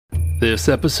This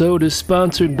episode is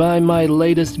sponsored by my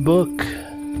latest book,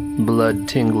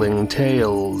 Blood-Tingling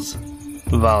Tales,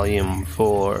 Volume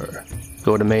 4.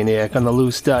 Go to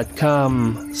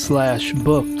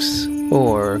maniacontheloose.com/books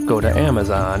or go to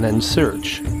Amazon and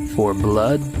search for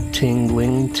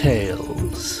Blood-Tingling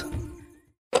Tales.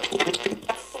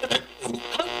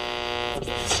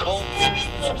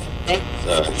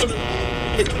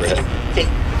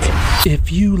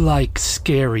 If you like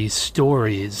scary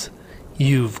stories,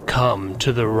 you've come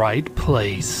to the right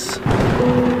place.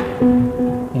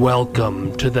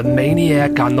 Welcome to the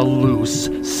Maniac on the Loose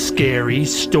Scary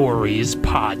Stories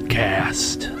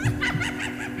podcast.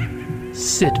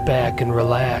 Sit back and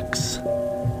relax.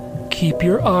 Keep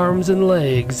your arms and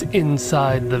legs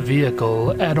inside the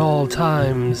vehicle at all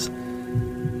times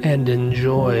and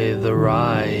enjoy the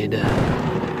ride.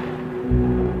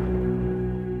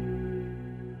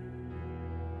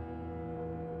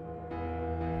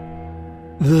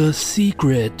 The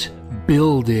Secret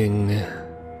Building.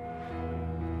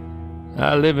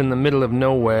 I live in the middle of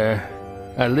nowhere.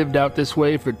 I lived out this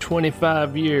way for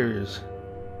 25 years.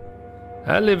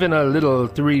 I live in a little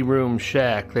 3-room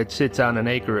shack that sits on an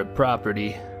acre of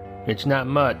property. It's not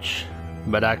much,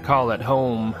 but I call it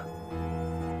home.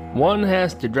 One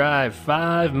has to drive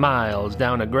 5 miles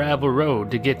down a gravel road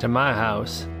to get to my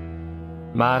house.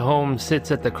 My home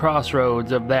sits at the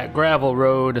crossroads of that gravel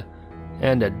road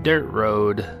and a dirt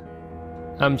road.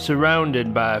 I'm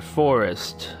surrounded by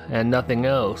forest and nothing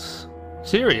else.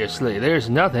 Seriously, there's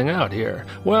nothing out here.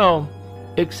 Well,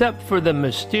 except for the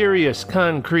mysterious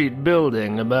concrete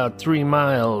building about 3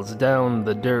 miles down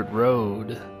the dirt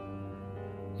road.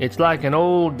 It's like an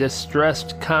old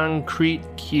distressed concrete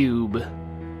cube.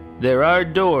 There are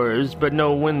doors, but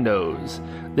no windows.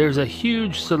 There's a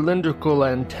huge cylindrical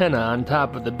antenna on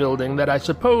top of the building that I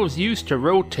suppose used to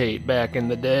rotate back in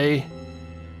the day.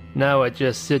 Now it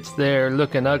just sits there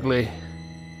looking ugly.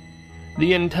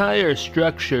 The entire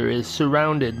structure is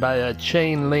surrounded by a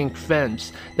chain-link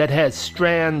fence that has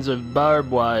strands of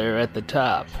barbed wire at the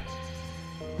top.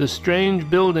 The strange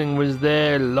building was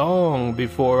there long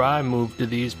before I moved to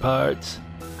these parts,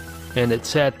 and it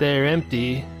sat there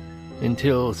empty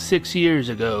until 6 years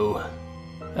ago.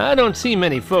 I don't see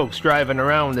many folks driving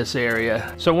around this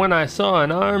area, so when I saw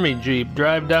an army jeep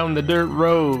drive down the dirt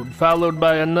road, followed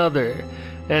by another,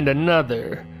 and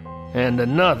another, and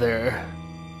another,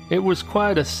 it was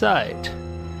quite a sight.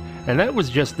 And that was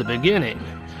just the beginning.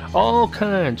 All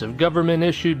kinds of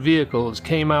government-issued vehicles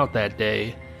came out that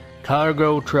day.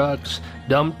 Cargo trucks,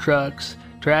 dump trucks,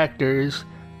 tractors.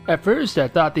 At first I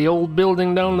thought the old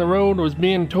building down the road was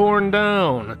being torn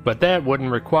down, but that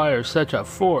wouldn't require such a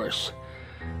force.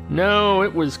 No,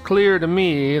 it was clear to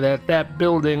me that that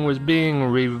building was being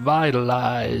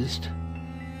revitalized.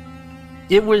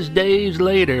 It was days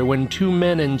later when 2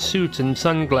 men in suits and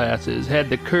sunglasses had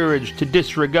the courage to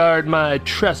disregard my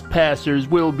 "trespassers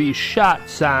will be shot"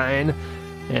 sign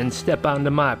and step onto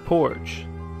my porch.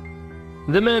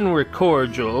 The men were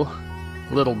cordial,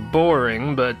 a little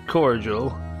boring, but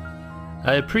cordial.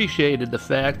 I appreciated the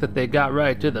fact that they got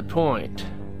right to the point.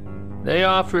 They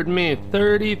offered me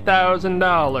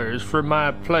 $30,000 for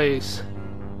my place.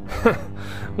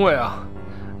 Well,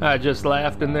 I just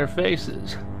laughed in their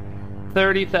faces.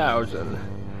 30,000.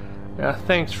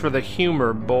 Thanks for the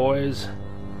humor, boys.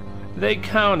 They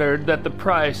countered that the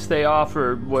price they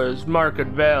offered was market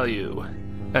value,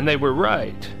 and they were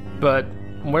right, but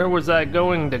where was I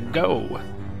going to go?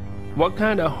 What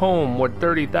kind of home would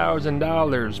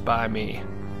 $30,000 buy me?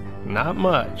 Not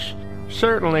much.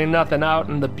 Certainly nothing out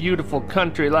in the beautiful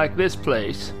country like this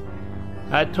place.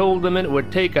 I told them it would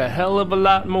take a hell of a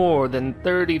lot more than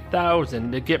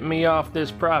 $30,000 to get me off this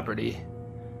property.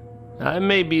 I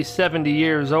may be 70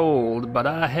 years old, but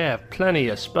I have plenty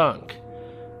of spunk.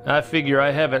 I figure I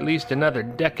have at least another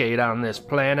decade on this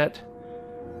planet.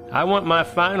 I want my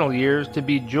final years to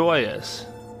be joyous,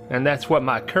 and that's what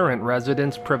my current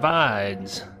residence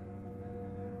provides.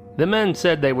 The men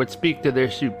said they would speak to their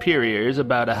superiors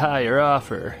about a higher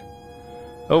offer.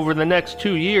 Over the next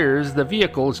 2 years, the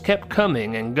vehicles kept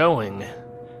coming and going.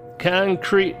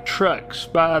 Concrete trucks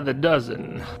by the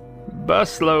dozen.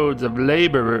 Busloads of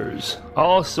laborers,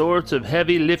 all sorts of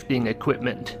heavy lifting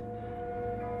equipment.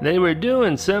 They were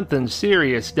doing something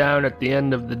serious down at the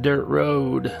end of the dirt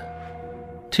road.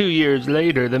 2 years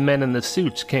later, the men in the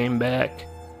suits came back.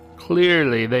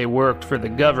 Clearly they worked for the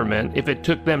government if it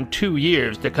took them 2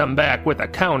 years to come back with a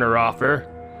counteroffer.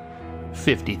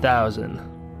 50,000.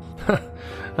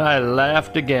 I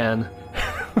laughed again.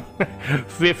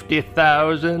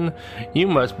 50,000? You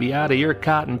must be out of your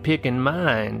cotton-picking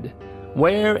mind.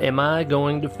 Where am I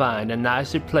going to find a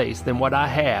nicer place than what I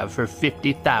have for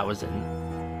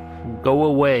 $50,000? Go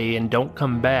away and don't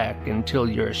come back until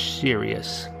you're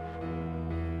serious.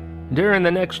 During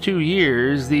the next 2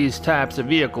 years, these types of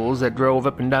vehicles that drove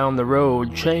up and down the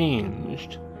road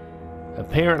changed.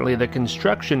 Apparently the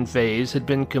construction phase had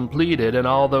been completed and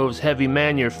all those heavy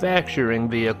manufacturing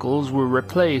vehicles were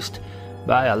replaced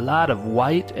by a lot of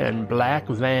white and black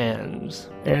vans,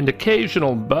 and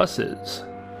occasional buses.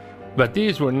 But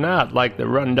these were not like the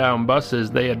rundown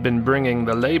buses they had been bringing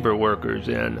the labor workers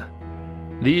in.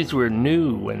 These were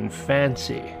new and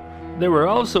fancy. There were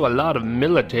also a lot of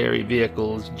military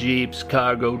vehicles, jeeps,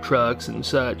 cargo trucks, and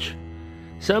such.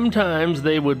 Sometimes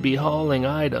they would be hauling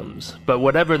items, but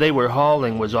whatever they were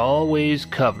hauling was always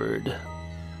covered.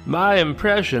 My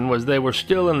impression was they were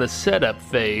still in the setup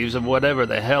phase of whatever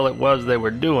the hell it was they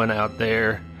were doing out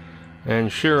there.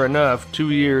 And sure enough, 2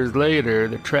 years later,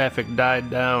 the traffic died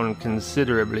down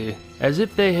considerably, as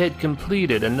if they had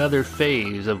completed another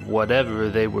phase of whatever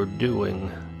they were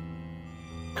doing.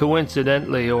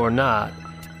 Coincidentally or not,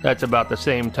 that's about the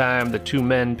same time the two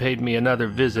men paid me another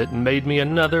visit and made me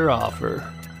another offer.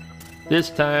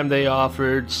 This time they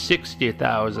offered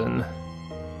 $60,000.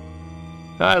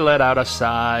 I let out a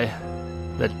sigh,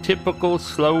 the typical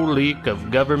slow leak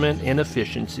of government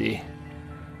inefficiency.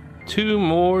 2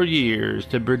 more years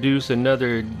to produce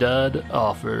another dud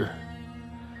offer.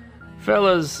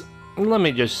 Fellas, let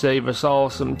me just save us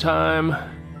all some time.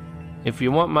 If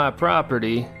you want my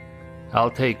property,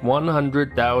 I'll take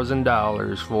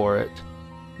 $100,000 for it,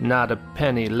 not a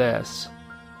penny less.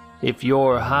 If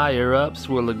your higher-ups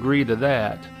will agree to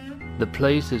that, the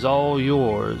place is all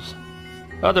yours.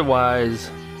 Otherwise,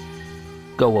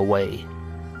 go away.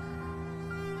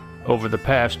 Over the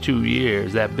past 2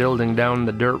 years, that building down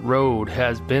the dirt road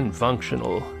has been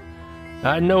functional.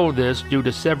 I know this due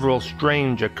to several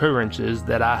strange occurrences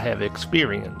that I have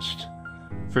experienced.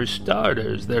 For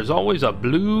starters, there's always a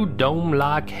blue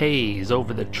dome-like haze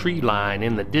over the tree line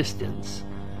in the distance,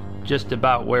 just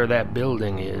about where that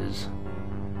building is.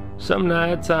 Some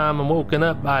nights I'm woken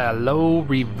up by a low,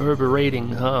 reverberating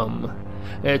hum.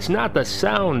 It's not the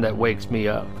sound that wakes me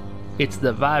up, it's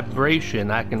the vibration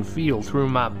I can feel through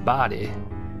my body.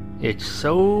 It's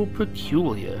so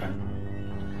peculiar.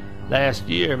 Last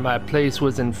year, my place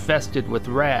was infested with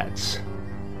rats.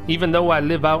 Even though I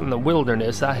live out in the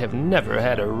wilderness, I have never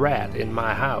had a rat in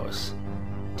my house.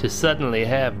 To suddenly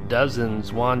have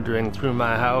dozens wandering through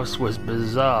my house was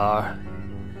bizarre.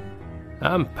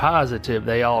 I'm positive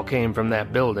they all came from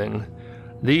that building.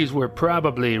 These were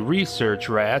probably research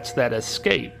rats that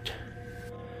escaped.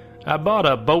 I bought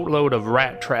a boatload of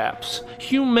rat traps,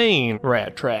 humane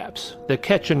rat traps, the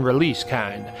catch and release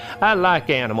kind. I like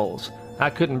animals.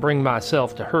 I couldn't bring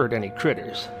myself to hurt any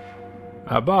critters.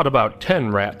 I bought about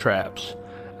 10 rat traps.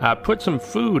 I put some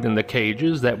food in the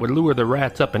cages that would lure the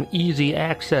rats up an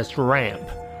easy-access ramp.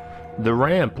 The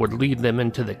ramp would lead them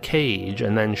into the cage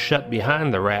and then shut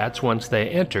behind the rats once they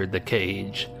entered the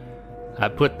cage. I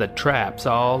put the traps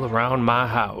all around my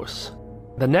house.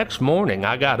 The next morning,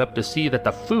 I got up to see that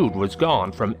the food was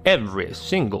gone from every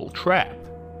single trap.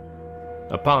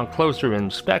 Upon closer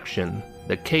inspection,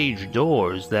 the cage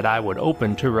doors that I would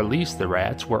open to release the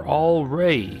rats were all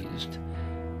raised.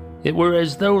 It were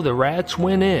as though the rats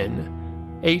went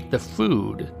in, ate the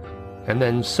food, and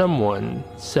then someone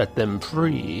set them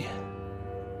free.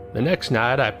 The next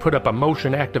night, I put up a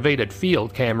motion-activated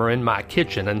field camera in my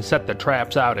kitchen and set the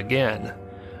traps out again.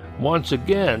 Once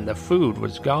again, the food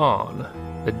was gone,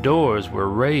 the doors were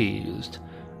raised,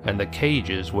 and the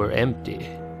cages were empty.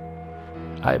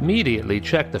 I immediately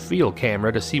checked the field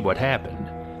camera to see what happened.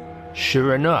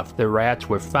 Sure enough, the rats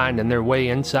were finding their way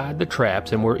inside the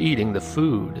traps and were eating the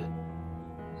food.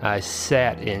 I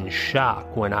sat in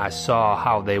shock when I saw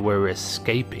how they were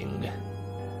escaping.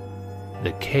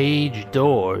 The cage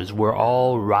doors were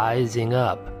all rising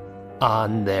up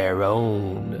on their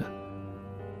own.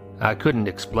 I couldn't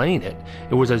explain it.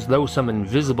 It was as though some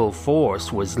invisible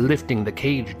force was lifting the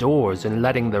cage doors and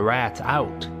letting the rats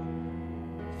out.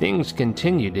 Things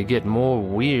continued to get more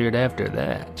weird after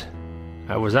that.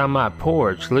 I was on my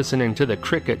porch listening to the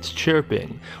crickets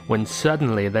chirping when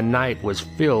suddenly the night was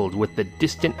filled with the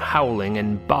distant howling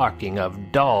and barking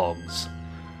of dogs.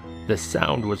 The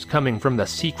sound was coming from the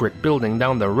secret building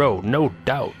down the road, no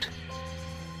doubt.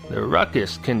 The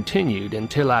ruckus continued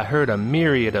until I heard a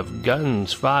myriad of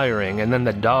guns firing, and then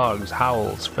the dogs'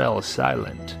 howls fell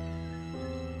silent.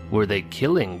 Were they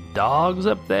killing dogs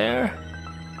up there?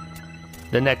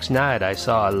 The next night I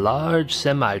saw a large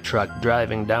semi-truck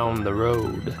driving down the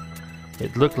road.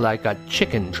 It looked like a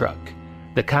chicken truck,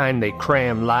 the kind they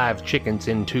cram live chickens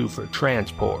into for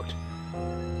transport.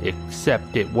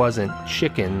 Except it wasn't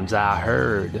chickens I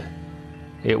heard.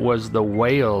 It was the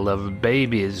wail of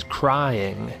babies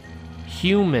crying.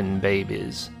 Human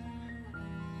babies.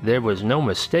 There was no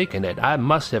mistaking it. I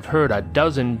must have heard a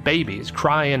dozen babies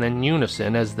crying in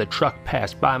unison as the truck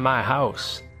passed by my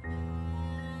house.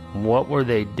 What were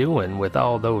they doing with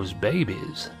all those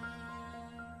babies?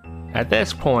 At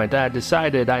this point, I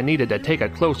decided I needed to take a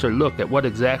closer look at what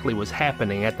exactly was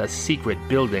happening at the secret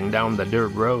building down the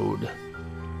dirt road.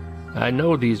 I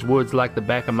know these woods like the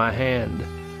back of my hand.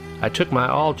 I took my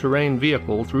all-terrain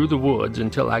vehicle through the woods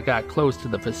until I got close to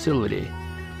the facility.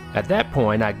 At that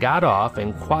point, I got off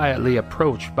and quietly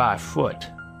approached by foot.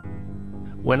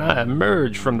 When I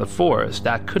emerged from the forest,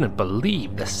 I couldn't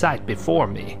believe the sight before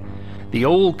me. The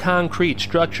old concrete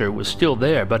structure was still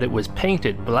there, but it was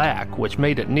painted black, which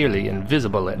made it nearly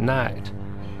invisible at night.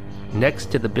 Next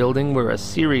to the building were a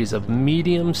series of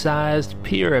medium-sized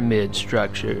pyramid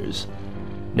structures.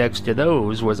 Next to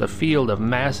those was a field of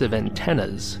massive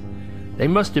antennas. They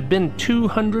must have been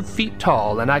 200 feet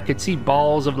tall, and I could see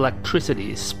balls of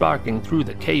electricity sparking through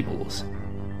the cables.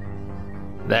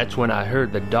 That's when I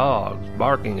heard the dogs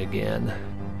barking again.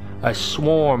 A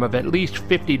swarm of at least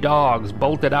 50 dogs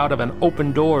bolted out of an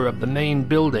open door of the main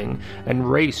building and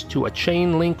raced to a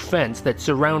chain-link fence that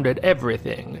surrounded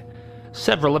everything.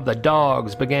 Several of the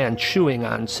dogs began chewing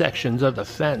on sections of the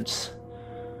fence.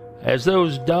 As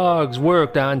those dogs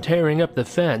worked on tearing up the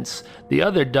fence, the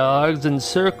other dogs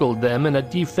encircled them in a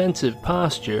defensive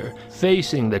posture,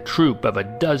 facing the troop of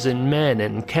a dozen men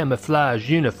in camouflage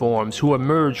uniforms who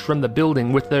emerged from the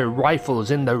building with their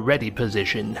rifles in the ready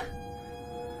position.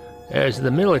 As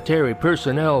the military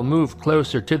personnel moved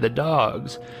closer to the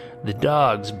dogs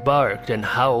barked and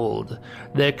howled.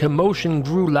 Their commotion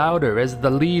grew louder as the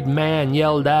lead man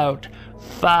yelled out,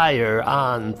 "Fire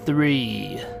on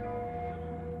 3!"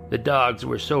 The dogs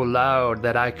were so loud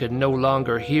that I could no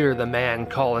longer hear the man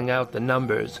calling out the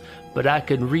numbers, but I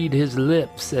could read his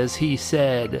lips as he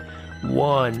said,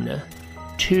 1,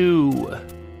 2.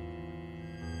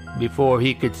 Before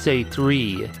he could say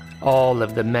 3, all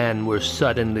of the men were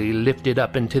suddenly lifted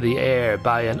up into the air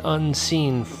by an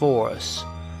unseen force.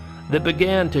 They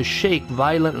began to shake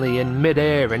violently in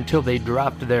midair until they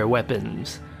dropped their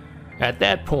weapons. At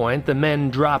that point, the men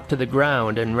dropped to the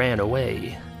ground and ran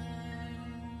away.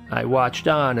 I watched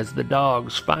on as the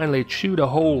dogs finally chewed a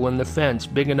hole in the fence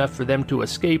big enough for them to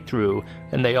escape through,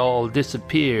 and they all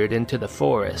disappeared into the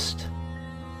forest.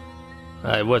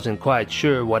 I wasn't quite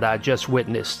sure what I just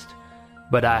witnessed,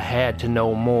 but I had to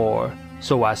know more,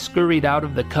 so I scurried out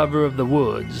of the cover of the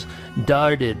woods,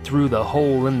 darted through the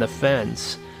hole in the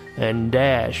fence, and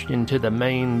dashed into the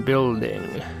main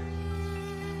building.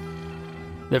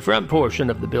 The front portion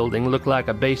of the building looked like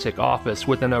a basic office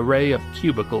with an array of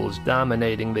cubicles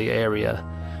dominating the area,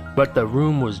 but the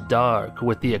room was dark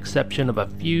with the exception of a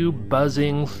few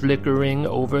buzzing, flickering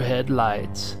overhead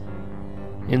lights.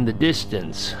 In the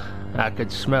distance, I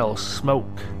could smell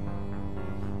smoke.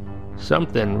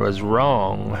 Something was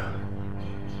wrong.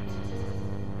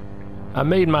 I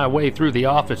made my way through the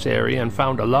office area and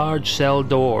found a large cell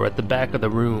door at the back of the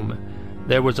room.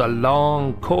 There was a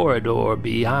long corridor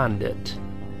beyond it,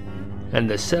 and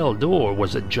the cell door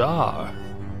was ajar.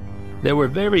 There were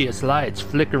various lights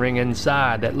flickering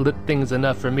inside that lit things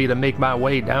enough for me to make my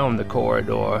way down the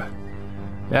corridor.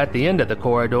 At the end of the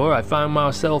corridor, I found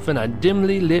myself in a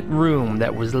dimly lit room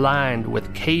that was lined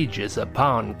with cages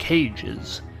upon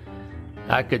cages.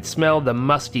 I could smell the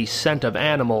musty scent of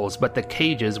animals, but the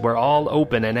cages were all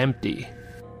open and empty.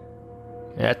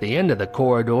 At the end of the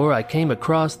corridor, I came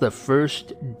across the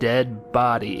first dead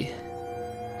body.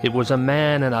 It was a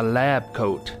man in a lab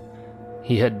coat.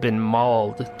 He had been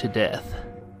mauled to death.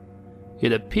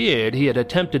 It appeared he had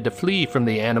attempted to flee from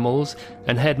the animals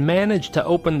and had managed to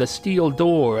open the steel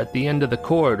door at the end of the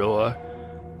corridor,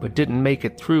 but didn't make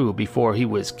it through before he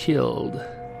was killed.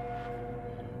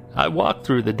 I walked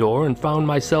through the door and found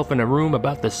myself in a room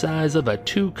about the size of a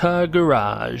 2-car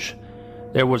garage.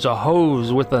 There was a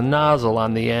hose with a nozzle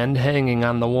on the end hanging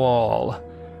on the wall.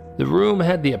 The room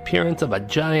had the appearance of a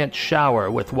giant shower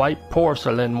with white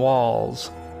porcelain walls.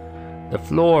 The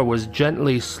floor was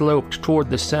gently sloped toward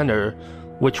the center,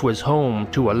 which was home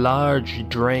to a large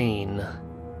drain.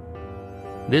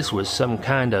 This was some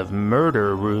kind of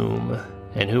murder room,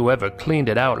 and whoever cleaned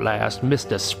it out last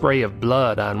missed a spray of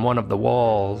blood on one of the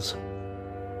walls.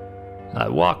 I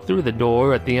walked through the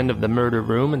door at the end of the murder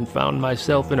room and found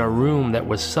myself in a room that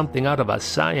was something out of a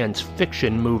science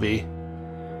fiction movie.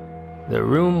 The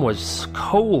room was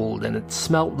cold and it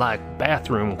smelt like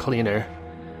bathroom cleaner.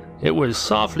 It was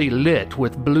softly lit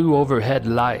with blue overhead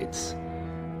lights.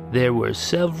 there were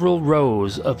several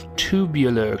rows of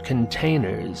tubular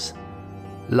containers.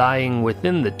 Lying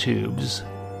within the tubes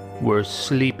were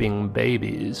sleeping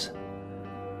babies.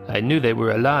 I knew they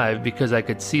were alive because I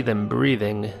could see them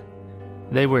breathing.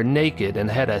 They were naked and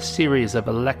had a series of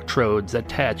electrodes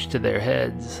attached to their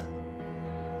heads.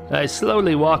 I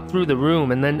slowly walked through the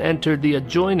room and then entered the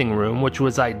adjoining room, which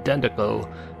was identical,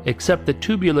 except the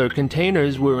tubular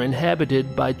containers were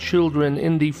inhabited by children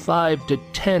in the 5 to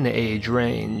 10 age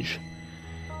range.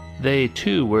 They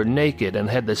too were naked and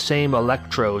had the same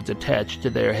electrodes attached to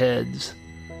their heads.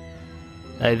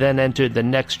 I then entered the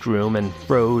next room and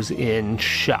froze in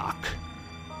shock.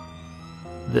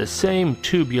 The same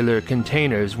tubular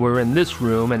containers were in this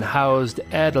room and housed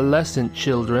adolescent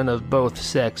children of both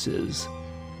sexes.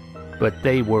 But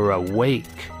they were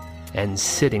awake and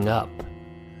sitting up.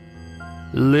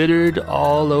 Littered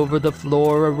all over the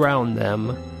floor around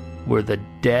them were the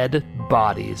dead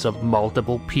bodies of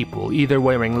multiple people, either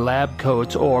wearing lab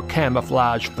coats or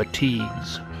camouflage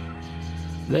fatigues.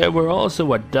 There were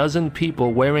also a dozen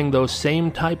people wearing those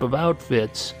same type of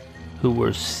outfits who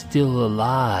were still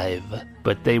alive,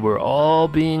 but they were all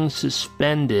being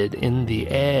suspended in the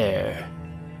air.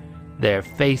 Their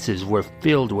faces were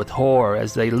filled with horror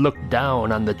as they looked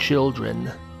down on the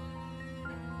children.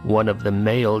 One of the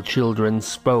male children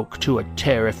spoke to a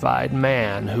terrified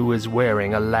man who was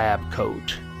wearing a lab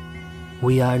coat.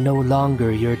 "We are no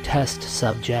longer your test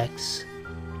subjects.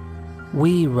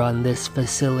 We run this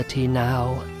facility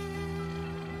now.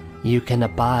 You can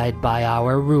abide by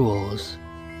our rules,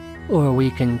 or we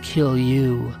can kill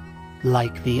you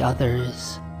like the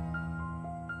others."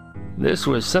 This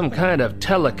was some kind of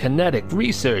telekinetic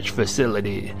research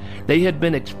facility. They had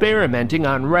been experimenting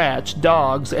on rats,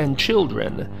 dogs, and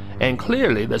children, and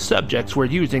clearly the subjects were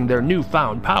using their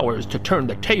newfound powers to turn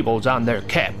the tables on their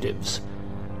captives.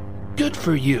 Good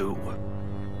for you.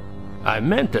 I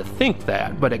meant to think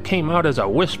that, but it came out as a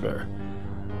whisper.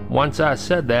 Once I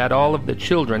said that, all of the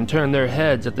children turned their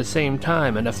heads at the same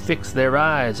time and affixed their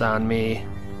eyes on me.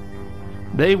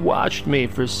 They watched me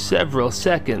for several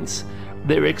seconds.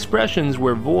 Their expressions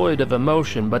were void of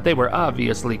emotion, but they were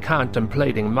obviously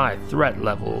contemplating my threat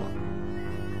level.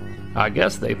 I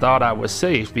guess they thought I was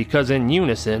safe because in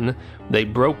unison, they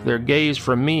broke their gaze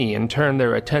from me and turned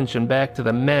their attention back to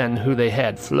the men who they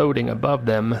had floating above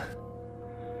them.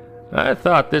 I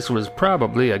thought this was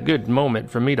probably a good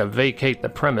moment for me to vacate the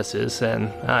premises,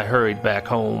 and I hurried back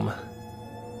home.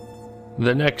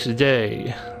 The next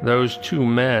day, those two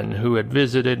men who had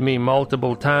visited me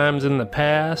multiple times in the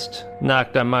past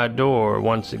knocked on my door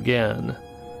once again.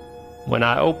 When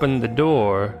I opened the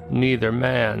door, neither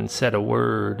man said a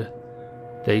word.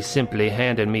 They simply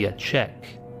handed me a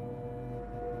check.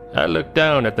 I looked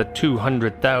down at the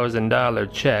 $200,000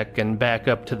 check and back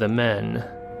up to the men.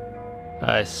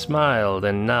 I smiled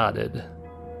and nodded.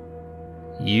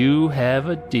 You have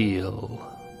a deal.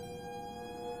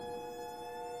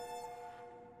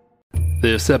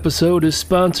 This episode is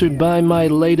sponsored by my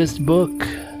latest book,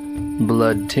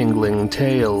 Blood-Tingling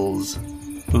Tales,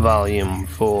 Volume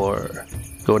 4.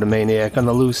 Go to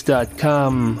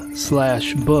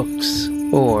maniacontheloose.com/books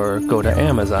or go to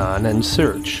Amazon and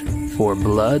search for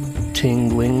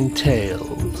Blood-Tingling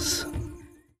Tales.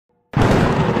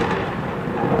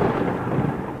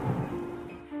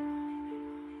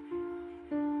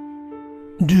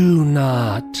 Do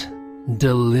not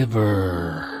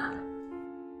deliver.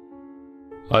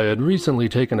 I had recently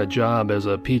taken a job as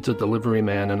a pizza delivery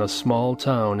man in a small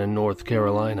town in North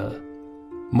Carolina.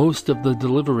 Most of the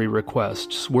delivery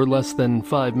requests were less than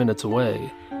 5 minutes away.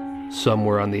 Some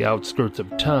were on the outskirts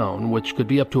of town, which could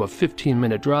be up to a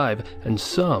 15-minute drive, and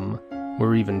some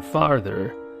were even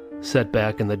farther, set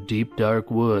back in the deep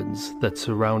dark woods that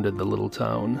surrounded the little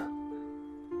town.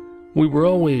 We were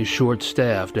always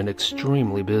short-staffed and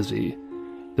extremely busy.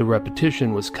 The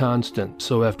repetition was constant,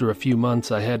 so after a few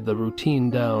months I had the routine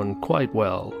down quite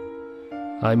well.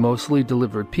 I mostly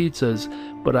delivered pizzas,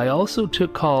 but I also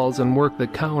took calls and worked the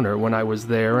counter when I was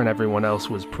there and everyone else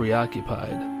was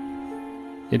preoccupied.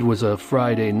 It was a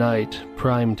Friday night,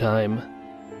 prime time.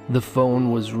 The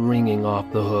phone was ringing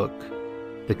off the hook.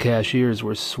 The cashiers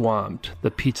were swamped,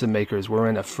 the pizza makers were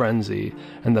in a frenzy,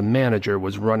 and the manager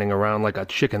was running around like a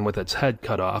chicken with its head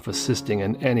cut off, assisting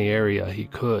in any area he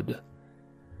could.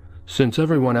 Since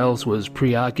everyone else was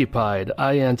preoccupied,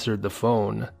 I answered the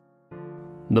phone.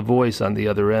 The voice on the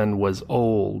other end was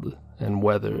old and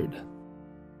weathered.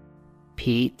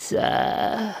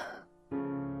 Pizza?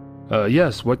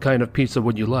 Yes, what kind of pizza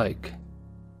would you like?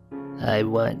 I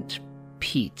want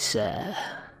pizza.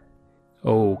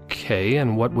 Okay,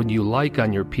 and what would you like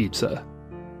on your pizza?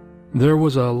 There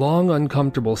was a long,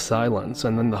 uncomfortable silence,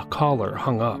 and then the caller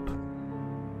hung up.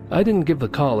 I didn't give the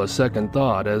call a second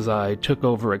thought as I took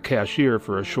over a cashier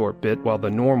for a short bit while the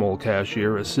normal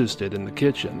cashier assisted in the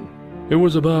kitchen. It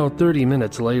was about 30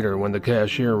 minutes later when the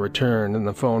cashier returned and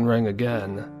the phone rang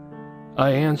again.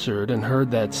 I answered and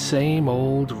heard that same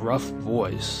old rough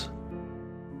voice.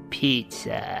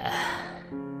 Pizza.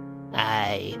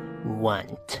 I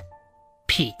want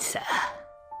pizza.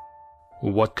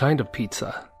 What kind of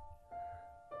pizza?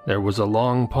 There was a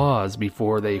long pause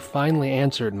before they finally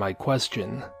answered my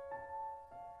question.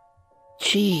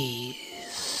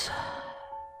 Cheese.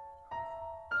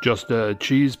 Just a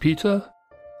cheese pizza?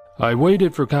 I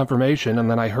waited for confirmation and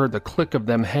then I heard the click of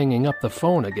them hanging up the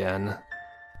phone again.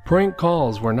 Prank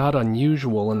calls were not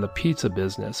unusual in the pizza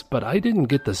business, but I didn't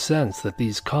get the sense that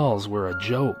these calls were a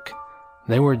joke.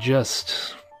 They were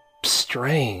just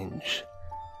strange.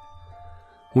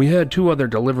 We had 2 other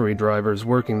delivery drivers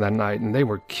working that night and they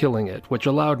were killing it, which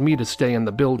allowed me to stay in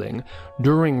the building.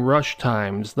 During rush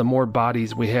times, the more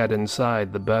bodies we had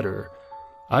inside, the better.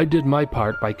 I did my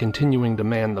part by continuing to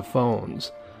man the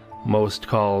phones. Most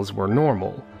calls were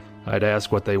normal. I'd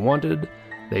ask what they wanted,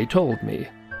 they told me.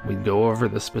 We'd go over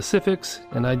the specifics,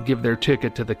 and I'd give their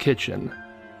ticket to the kitchen.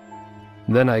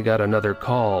 Then I got another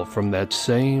call from that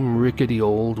same rickety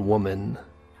old woman.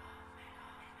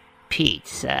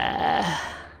 Pizza.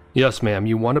 Yes, ma'am,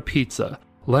 you want a pizza.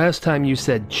 Last time you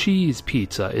said cheese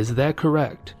pizza, is that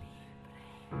correct?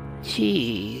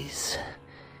 Cheese.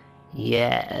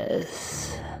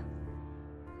 Yes.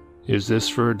 Is this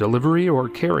for delivery or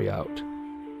carryout?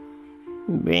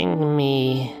 Bring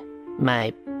me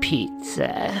my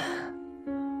pizza.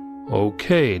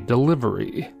 Okay,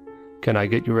 delivery. Can I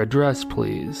get your address,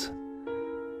 please?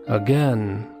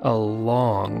 Again, a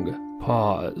long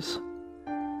pause.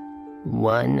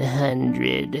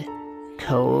 100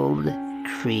 Cold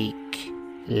Creek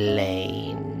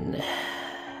Lane.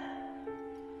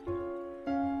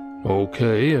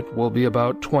 Okay, it will be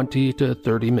about 20 to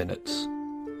 30 minutes.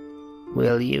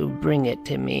 Will you bring it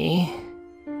to me?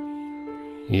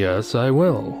 Yes, I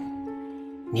will.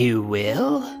 You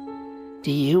will?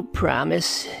 Do you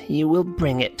promise you will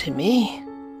bring it to me?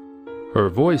 Her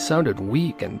voice sounded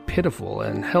weak and pitiful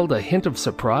and held a hint of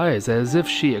surprise as if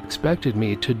she expected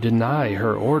me to deny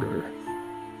her order.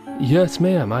 Yes,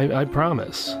 ma'am, I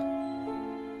promise.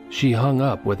 She hung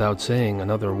up without saying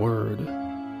another word.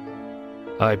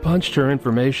 I punched her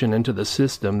information into the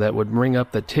system that would ring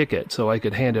up the ticket so I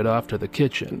could hand it off to the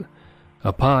kitchen.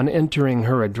 Upon entering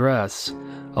her address,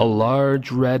 a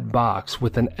large red box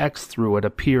with an X through it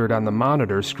appeared on the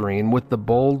monitor screen with the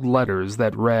bold letters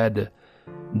that read,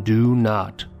 "Do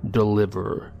not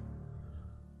deliver."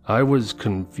 I was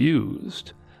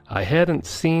confused. I hadn't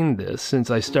seen this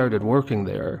since I started working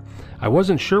there. I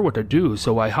wasn't sure what to do,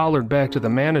 so I hollered back to the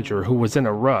manager who was in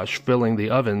a rush filling the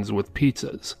ovens with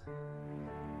pizzas.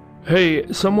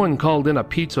 Hey, someone called in a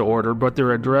pizza order, but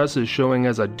their address is showing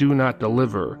as a do not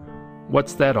deliver.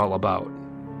 What's that all about?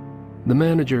 The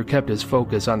manager kept his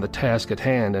focus on the task at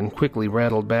hand and quickly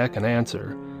rattled back an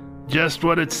answer. Just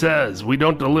what it says. We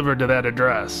don't deliver to that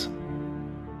address.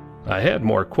 I had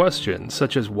more questions,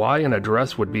 such as why an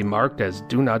address would be marked as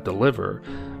do not deliver,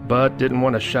 but didn't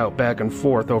want to shout back and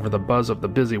forth over the buzz of the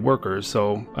busy workers,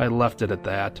 so I left it at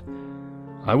that.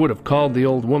 I would have called the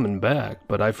old woman back,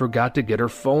 but I forgot to get her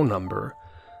phone number.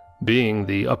 Being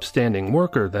the upstanding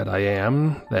worker that I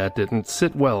am, that didn't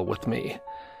sit well with me.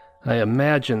 I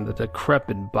imagined the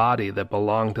decrepit body that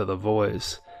belonged to the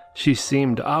voice. She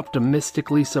seemed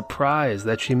optimistically surprised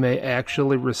that she may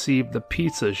actually receive the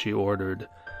pizza she ordered.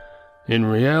 In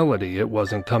reality, it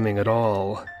wasn't coming at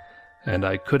all, and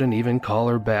I couldn't even call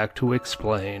her back to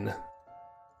explain.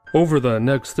 Over the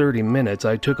next 30 minutes,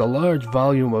 I took a large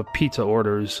volume of pizza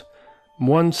orders.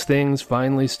 Once things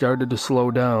finally started to slow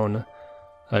down,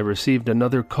 I received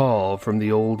another call from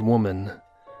the old woman.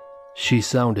 She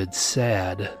sounded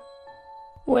sad.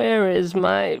 Where is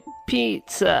my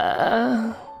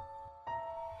pizza?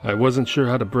 I wasn't sure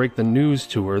how to break the news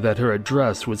to her that her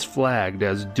address was flagged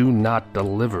as do not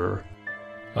deliver.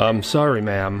 I'm sorry,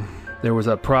 ma'am. There was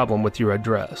a problem with your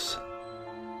address.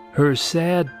 Her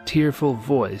sad, tearful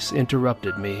voice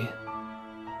interrupted me.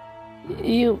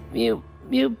 You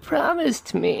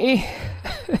promised me.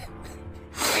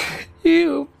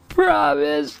 You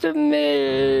promised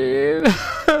me.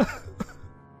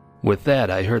 With that,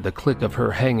 I heard the click of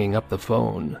her hanging up the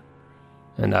phone,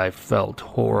 and I felt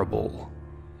horrible.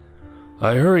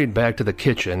 I hurried back to the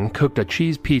kitchen, cooked a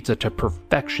cheese pizza to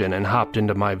perfection, and hopped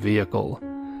into my vehicle.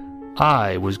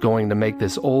 I was going to make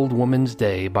this old woman's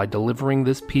day by delivering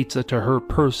this pizza to her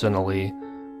personally,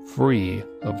 free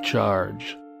of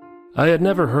charge. I had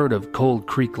never heard of Cold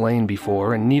Creek Lane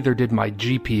before, and neither did my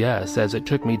GPS, as it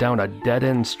took me down a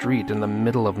dead-end street in the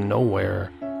middle of nowhere.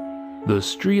 The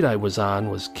street I was on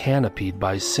was canopied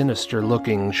by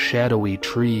sinister-looking, shadowy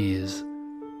trees.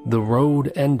 The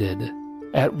road ended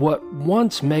at what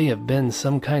once may have been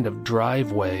some kind of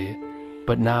driveway,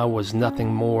 but now was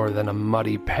nothing more than a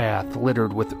muddy path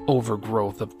littered with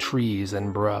overgrowth of trees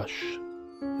and brush.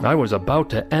 I was about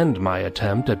to end my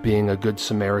attempt at being a good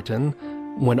Samaritan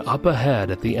when up ahead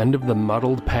at the end of the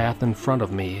muddled path in front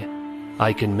of me,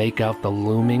 I could make out the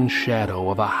looming shadow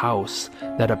of a house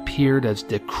that appeared as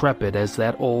decrepit as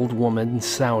that old woman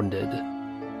sounded.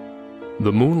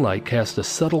 The moonlight cast a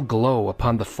subtle glow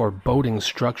upon the foreboding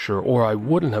structure, or I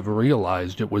wouldn't have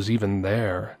realized it was even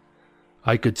there.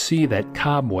 I could see that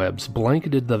cobwebs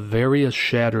blanketed the various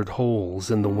shattered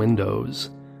holes in the windows.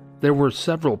 There were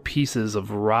several pieces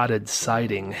of rotted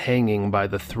siding hanging by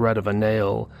the thread of a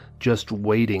nail, just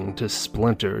waiting to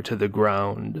splinter to the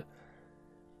ground.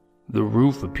 The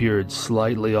roof appeared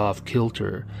slightly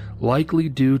off-kilter, likely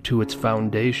due to its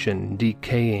foundation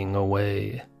decaying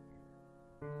away.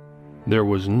 There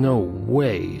was no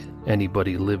way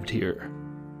anybody lived here.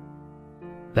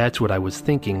 That's what I was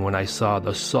thinking when I saw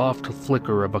the soft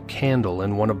flicker of a candle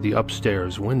in one of the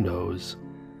upstairs windows.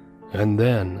 And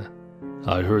then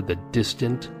I heard the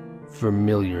distant,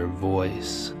 familiar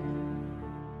voice.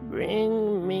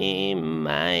 "Bring me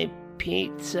my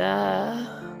pizza."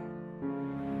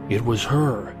 It was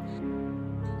her.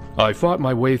 I fought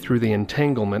my way through the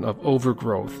entanglement of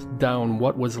overgrowth down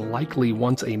what was likely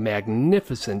once a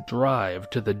magnificent drive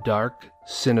to the dark,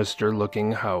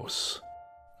 sinister-looking house.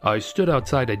 I stood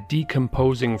outside a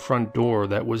decomposing front door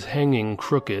that was hanging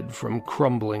crooked from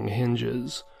crumbling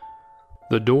hinges.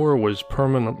 The door was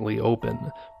permanently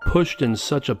open, pushed in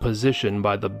such a position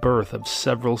by the birth of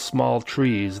several small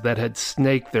trees that had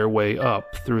snaked their way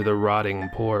up through the rotting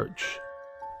porch.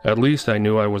 At least I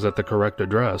knew I was at the correct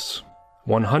address.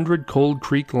 100 Cold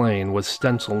Creek Lane was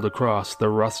stenciled across the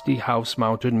rusty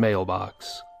house-mounted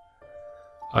mailbox.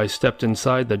 I stepped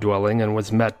inside the dwelling and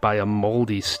was met by a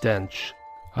moldy stench.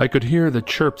 I could hear the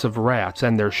chirps of rats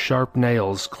and their sharp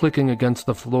nails clicking against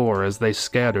the floor as they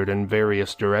scattered in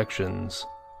various directions.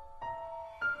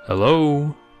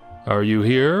 "Hello? Are you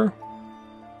here?"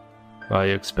 I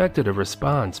expected a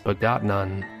response, but got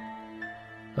none.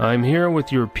 "I'm here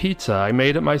with your pizza. I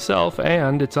made it myself,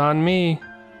 and it's on me."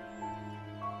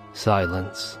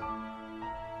 Silence.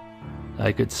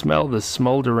 I could smell the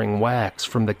smoldering wax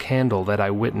from the candle that I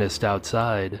witnessed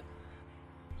outside.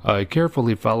 I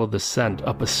carefully followed the scent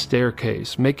up a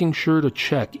staircase, making sure to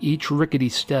check each rickety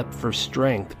step for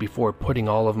strength before putting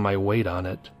all of my weight on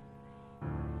it.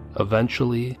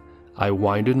 Eventually, I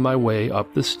winded my way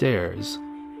up the stairs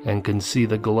and can see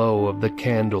the glow of the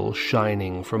candle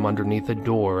shining from underneath a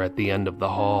door at the end of the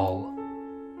hall.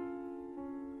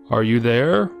 "Are you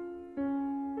there?"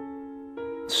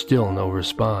 Still no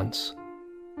response,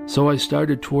 so I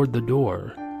started toward the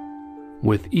door.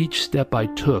 With each step I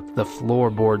took, the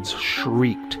floorboards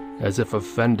shrieked as if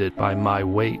offended by my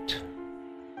weight.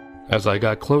 As I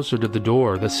got closer to the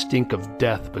door, the stink of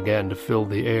death began to fill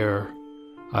the air.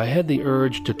 I had the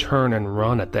urge to turn and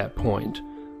run at that point,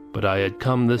 but I had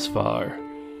come this far.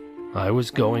 I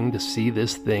was going to see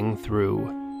this thing through.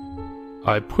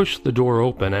 I pushed the door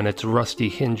open and its rusty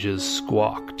hinges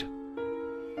squawked.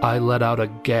 I let out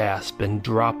a gasp and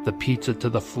dropped the pizza to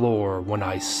the floor when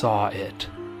I saw it.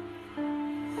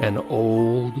 An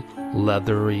old,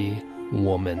 leathery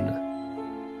woman.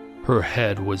 Her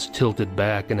head was tilted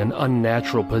back in an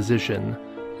unnatural position,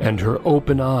 and her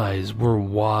open eyes were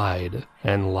wide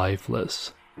and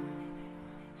lifeless.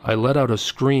 I let out a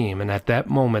scream, and at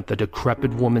that moment the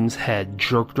decrepit woman's head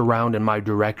jerked around in my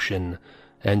direction,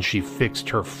 and she fixed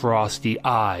her frosty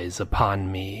eyes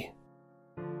upon me.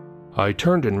 I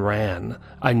turned and ran.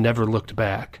 I never looked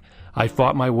back. I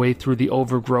fought my way through the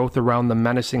overgrowth around the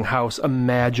menacing house,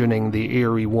 imagining the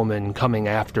eerie woman coming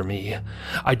after me.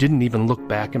 I didn't even look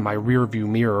back in my rearview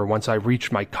mirror once I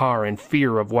reached my car in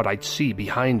fear of what I'd see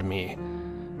behind me.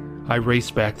 I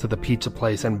raced back to the pizza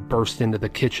place and burst into the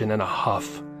kitchen in a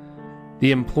huff.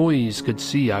 The employees could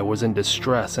see I was in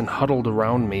distress and huddled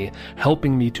around me,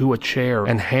 helping me to a chair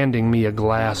and handing me a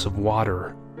glass of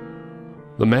water.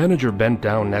 The manager bent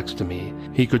down next to me.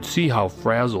 He could see how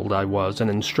frazzled I was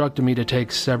and instructed me to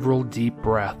take several deep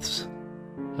breaths.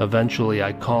 Eventually,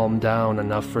 I calmed down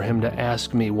enough for him to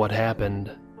ask me what happened.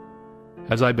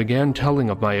 As I began telling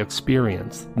of my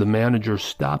experience, the manager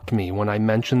stopped me when I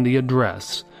mentioned the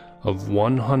address of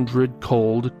 100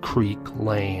 Cold Creek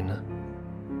Lane.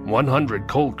 100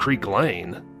 Cold Creek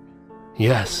Lane?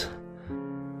 Yes.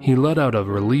 He let out a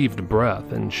relieved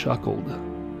breath and chuckled.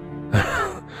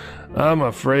 I'm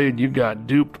afraid you got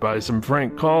duped by some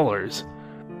Frank callers.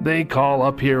 They call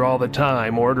up here all the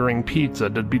time ordering pizza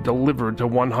to be delivered to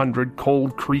 100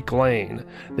 Cold Creek Lane.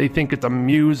 They think it's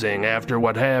amusing after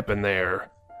what happened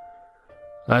there.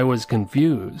 I was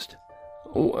confused.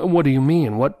 What do you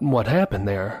mean? What happened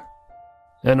there?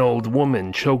 An old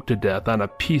woman choked to death on a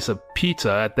piece of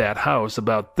pizza at that house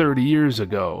about 30 years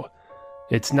ago.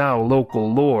 It's now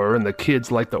local lore, and the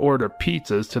kids like to order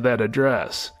pizzas to that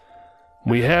address.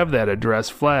 We have that address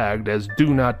flagged as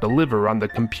Do Not Deliver on the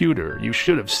computer. You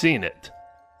should have seen it.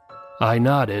 I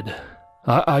nodded.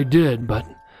 I did, but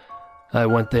I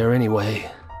went there anyway.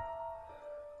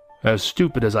 As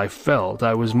stupid as I felt,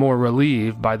 I was more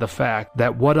relieved by the fact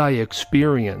that what I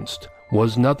experienced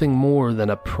was nothing more than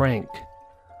a prank.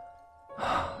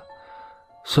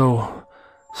 So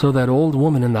that old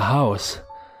woman in the house,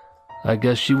 I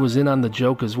guess she was in on the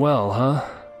joke as well, huh?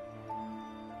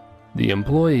 The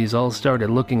employees all started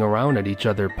looking around at each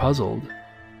other, puzzled.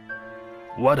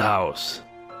 What house?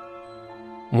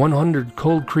 100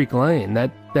 Cold Creek Lane,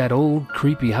 that old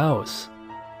creepy house.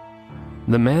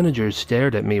 The manager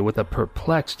stared at me with a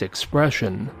perplexed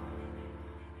expression.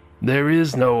 There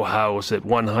is no house at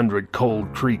 100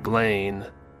 Cold Creek Lane.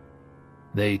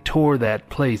 They tore that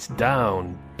place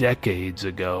down decades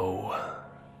ago.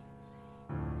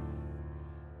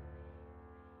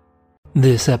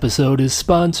 This episode is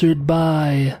sponsored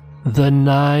by The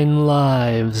 9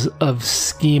 Lives of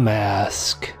Ski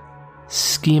Mask.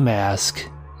 Ski Mask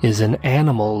is an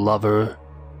animal lover.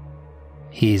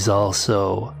 He's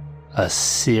also a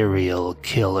serial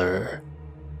killer.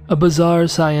 A bizarre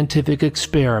scientific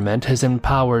experiment has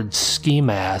empowered Ski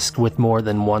Mask with more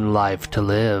than one life to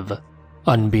live.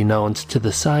 Unbeknownst to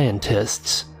the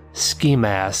scientists, Ski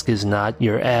Mask is not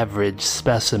your average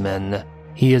specimen.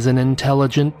 He is an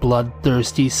intelligent,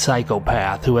 bloodthirsty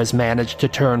psychopath who has managed to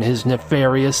turn his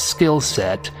nefarious skill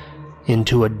set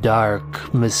into a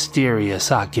dark,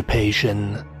 mysterious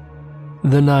occupation.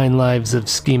 The 9 Lives of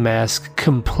Ski Mask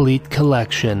Complete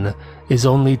Collection is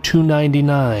only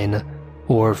 $2.99,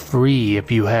 or free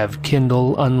if you have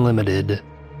Kindle Unlimited.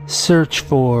 Search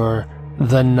for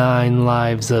The 9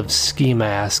 Lives of Ski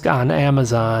Mask on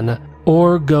Amazon,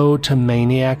 or go to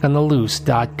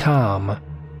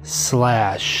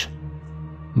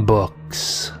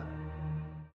maniacontheloose.com/books.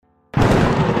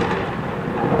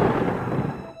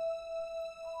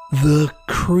 The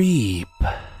Creep.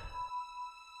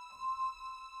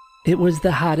 It was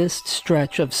the hottest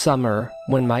stretch of summer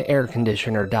when my air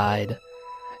conditioner died.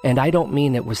 And I don't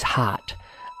mean it was hot.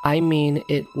 I mean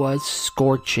it was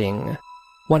scorching.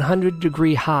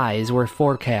 100-degree highs were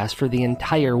forecast for the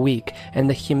entire week, and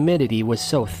the humidity was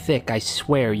so thick I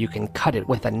swear you can cut it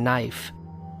with a knife.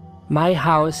 My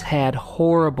house had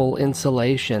horrible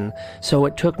insulation, so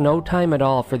it took no time at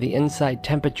all for the inside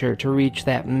temperature to reach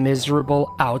that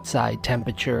miserable outside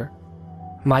temperature.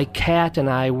 My cat and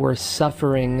I were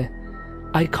suffering.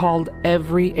 I called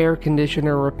every air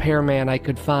conditioner repairman I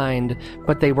could find,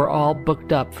 but they were all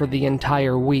booked up for the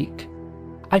entire week.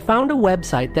 I found a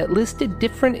website that listed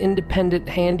different independent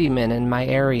handymen in my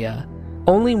area.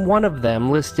 Only one of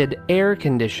them listed air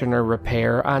conditioner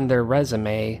repair on their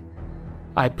resume.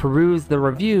 I perused the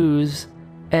reviews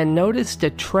and noticed a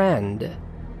trend.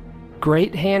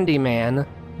 Great handyman,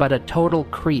 but a total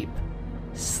creep.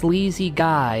 Sleazy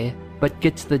guy, but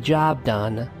gets the job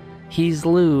done. He's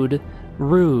lewd,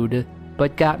 rude,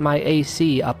 but got my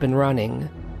AC up and running.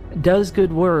 Does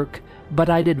good work, but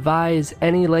I'd advise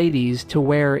any ladies to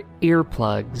wear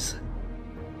earplugs.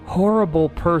 Horrible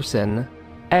person,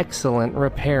 excellent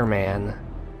repairman.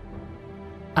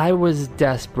 I was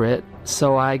desperate,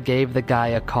 so I gave the guy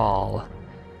a call.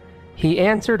 He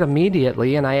answered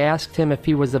immediately, and I asked him if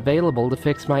he was available to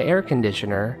fix my air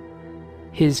conditioner.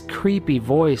 His creepy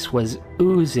voice was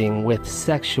oozing with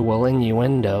sexual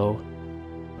innuendo.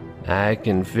 I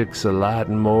can fix a lot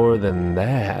more than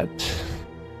that.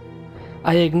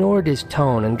 I ignored his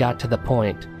tone and got to the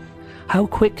point. How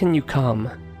quick can you come?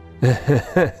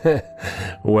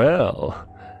 Well,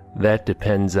 that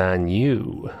depends on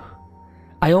you.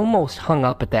 I almost hung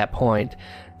up at that point.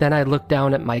 Then I looked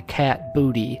down at my cat,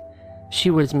 Booty. She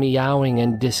was meowing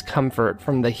in discomfort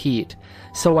from the heat,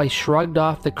 so I shrugged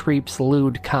off the creep's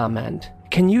lewd comment.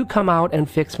 Can you come out and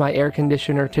fix my air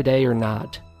conditioner today or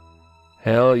not?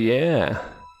 Hell yeah.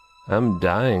 I'm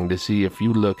dying to see if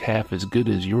you look half as good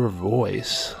as your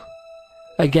voice.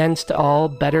 Against all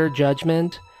better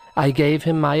judgment, I gave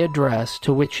him my address,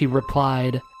 to which he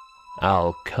replied,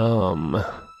 I'll come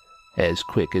as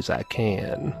quick as I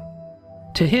can.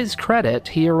 To his credit,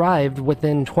 he arrived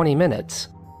within 20 minutes.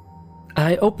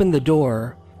 I opened the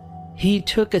door. He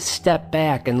took a step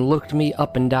back and looked me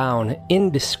up and down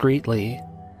indiscreetly.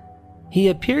 He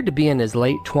appeared to be in his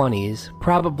late 20s,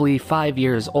 probably 5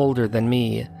 years older than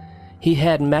me. He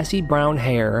had messy brown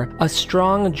hair, a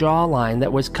strong jawline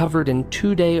that was covered in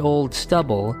 2-day-old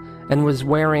stubble, and was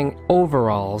wearing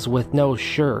overalls with no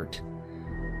shirt.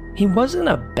 He wasn't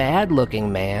a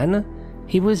bad-looking man.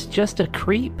 He was just a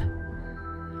creep.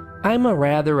 I'm a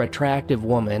rather attractive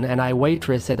woman, and I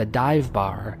waitress at a dive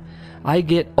bar. I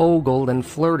get ogled and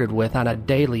flirted with on a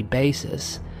daily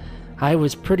basis. I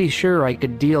was pretty sure I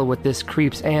could deal with this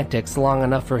creep's antics long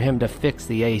enough for him to fix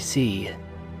the AC.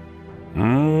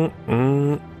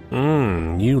 You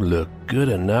look good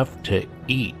enough to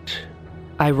eat.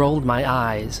 I rolled my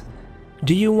eyes.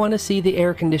 Do you want to see the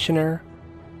air conditioner?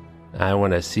 I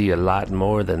want to see a lot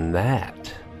more than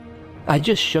that. I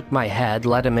just shook my head,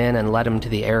 let him in, and led him to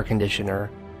the air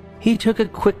conditioner. He took a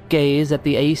quick gaze at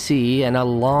the AC and a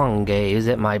long gaze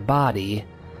at my body.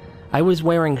 I was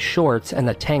wearing shorts and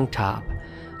a tank top.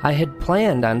 I had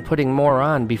planned on putting more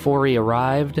on before he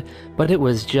arrived, but it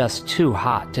was just too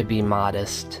hot to be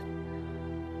modest.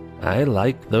 I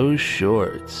like those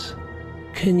shorts.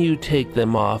 Can you take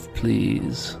them off,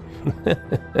 please?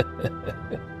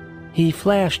 He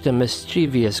flashed a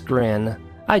mischievous grin.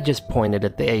 I just pointed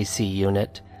at the AC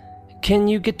unit. Can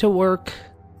you get to work?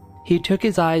 He took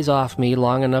his eyes off me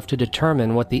long enough to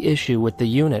determine what the issue with the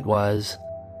unit was.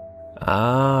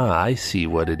 Ah, I see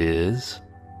what it is.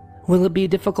 Will it be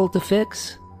difficult to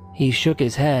fix? He shook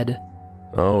his head.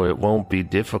 Oh, it won't be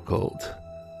difficult,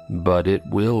 but it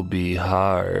will be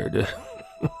hard.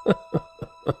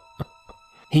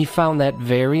 He found that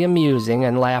very amusing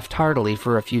and laughed heartily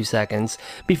for a few seconds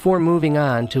before moving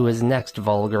on to his next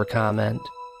vulgar comment.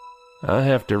 I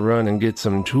have to run and get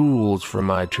some tools for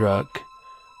my truck.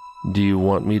 Do you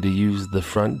want me to use the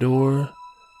front door?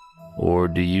 Or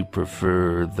do you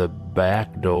prefer the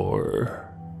back door?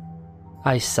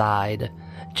 I sighed.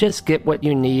 Just get what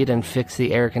you need and fix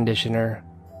the air conditioner.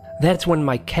 That's when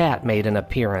my cat made an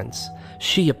appearance.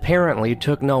 She apparently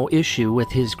took no issue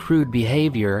with his crude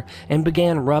behavior and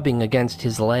began rubbing against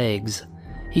his legs.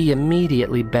 He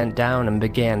immediately bent down and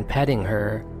began petting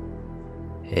her.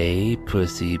 Hey,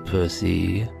 pussy,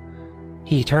 pussy.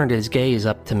 He turned his gaze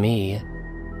up to me.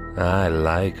 I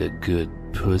like a good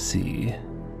pussy.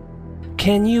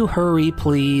 Can you hurry,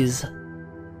 please?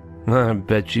 I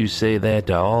bet you say that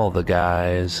to all the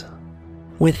guys.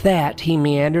 With that, he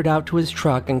meandered out to his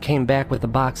truck and came back with a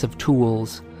box of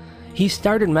tools. He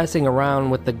started messing around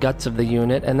with the guts of the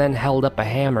unit and then held up a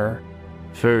hammer.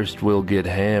 First we'll get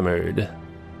hammered.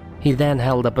 He then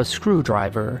held up a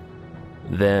screwdriver.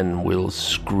 Then we'll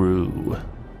screw.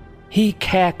 He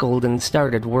cackled and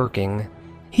started working.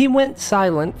 He went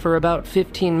silent for about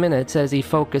 15 minutes as he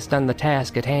focused on the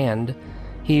task at hand.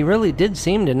 He really did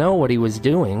seem to know what he was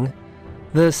doing.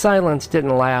 The silence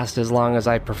didn't last as long as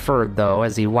I preferred, though,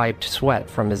 as he wiped sweat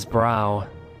from his brow.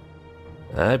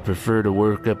 I prefer to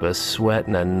work up a sweat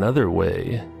in another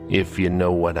way, if you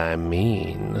know what I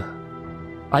mean.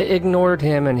 I ignored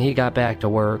him and he got back to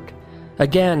work.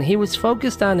 Again, he was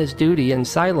focused on his duty and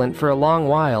silent for a long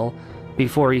while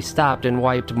before he stopped and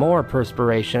wiped more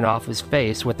perspiration off his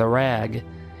face with a rag.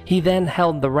 He then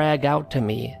held the rag out to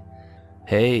me.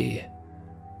 Hey,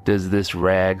 does this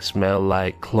rag smell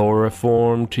like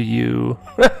chloroform to you?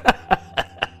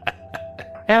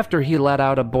 After he let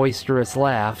out a boisterous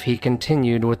laugh, he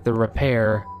continued with the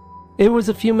repair. It was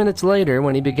a few minutes later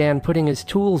when he began putting his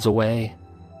tools away.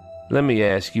 Let me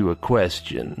ask you a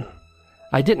question.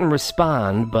 I didn't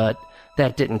respond, but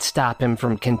that didn't stop him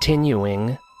from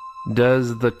continuing.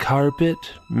 Does the carpet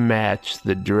match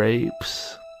the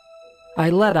drapes? I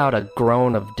let out a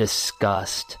groan of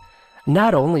disgust.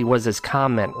 Not only was his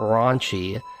comment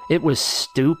raunchy, it was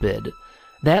stupid.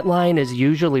 That line is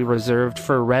usually reserved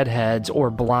for redheads or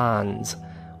blondes.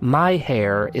 My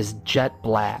hair is jet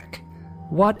black.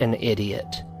 What an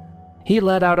idiot. He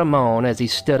let out a moan as he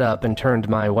stood up and turned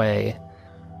my way.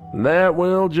 That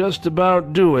will just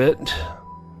about do it.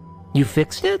 You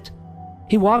fixed it?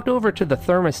 He walked over to the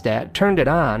thermostat, turned it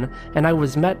on, and I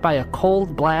was met by a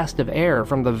cold blast of air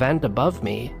from the vent above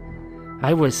me.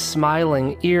 I was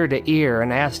smiling ear to ear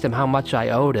and asked him how much I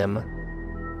owed him.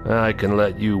 I can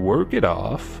let you work it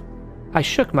off. I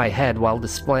shook my head while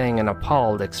displaying an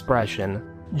appalled expression.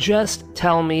 Just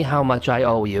tell me how much I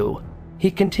owe you.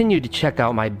 He continued to check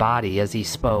out my body as he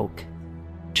spoke.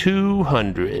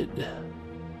 200.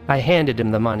 I handed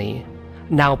him the money.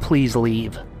 Now please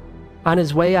leave. On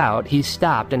his way out, he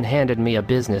stopped and handed me a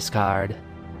business card.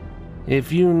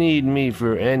 If you need me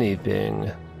for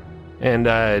anything, And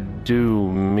I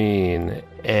do mean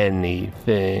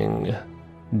anything.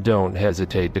 Don't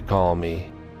hesitate to call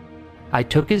me. I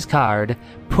took his card,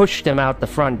 pushed him out the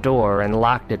front door, and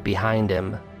locked it behind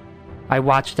him. I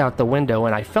watched out the window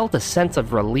and I felt a sense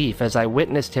of relief as I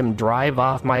witnessed him drive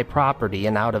off my property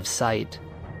and out of sight.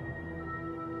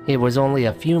 It was only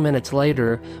a few minutes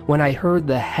later when I heard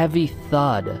the heavy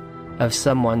thud of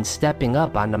someone stepping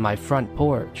up onto my front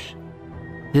porch.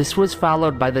 This was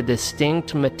followed by the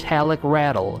distinct metallic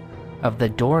rattle of the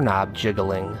doorknob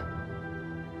jiggling.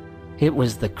 It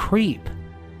was the creep.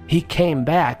 He came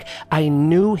back. I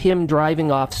knew him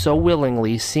driving off so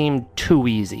willingly seemed too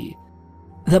easy.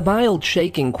 The mild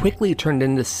shaking quickly turned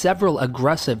into several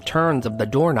aggressive turns of the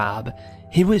doorknob.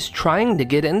 He was trying to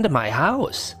get into my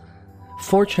house.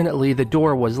 Fortunately, the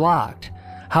door was locked.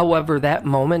 However, that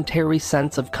momentary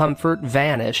sense of comfort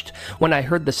vanished when I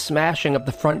heard the smashing of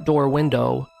the front door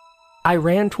window. I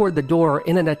ran toward the door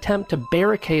in an attempt to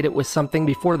barricade it with something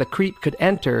before the creep could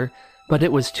enter, but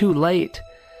it was too late.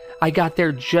 I got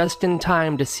there just in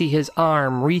time to see his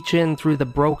arm reach in through the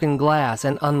broken glass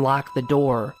and unlock the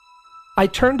door. I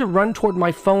turned to run toward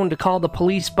my phone to call the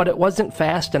police, but it wasn't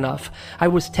fast enough. I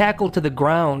was tackled to the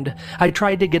ground. I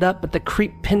tried to get up, but the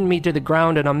creep pinned me to the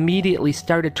ground and immediately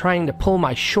started trying to pull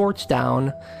my shorts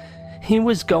down. He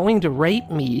was going to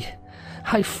rape me.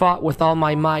 I fought with all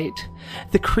my might.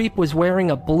 The creep was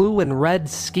wearing a blue and red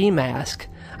ski mask.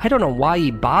 I don't know why he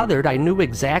bothered. I knew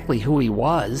exactly who he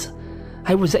was.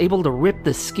 I was able to rip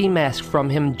the ski mask from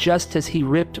him just as he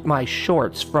ripped my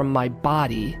shorts from my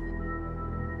body.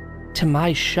 To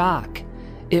my shock,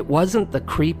 it wasn't the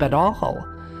creep at all.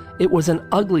 It was an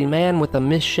ugly man with a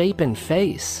misshapen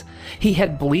face. He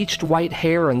had bleached white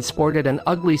hair and sported an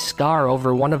ugly scar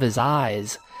over one of his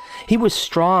eyes. He was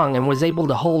strong and was able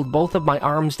to hold both of my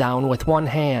arms down with one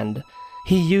hand.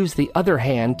 He used the other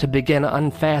hand to begin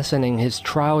unfastening his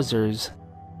trousers.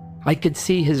 I could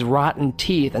see his rotten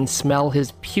teeth and smell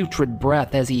his putrid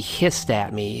breath as he hissed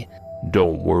at me.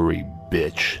 Don't worry,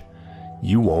 bitch.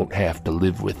 You won't have to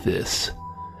live with this.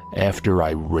 After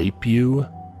I rape you,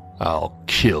 I'll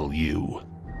kill you.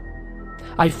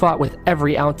 I fought with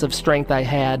every ounce of strength I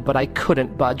had, but I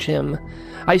couldn't budge him.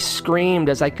 I screamed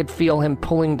as I could feel him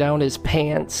pulling down his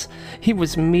pants. He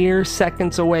was mere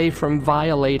seconds away from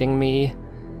violating me.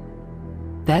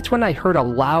 That's when I heard a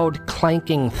loud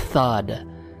clanking thud.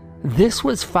 This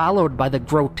was followed by the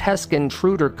grotesque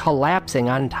intruder collapsing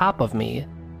on top of me.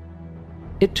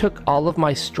 It took all of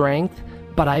my strength,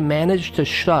 but I managed to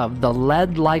shove the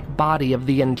lead-like body of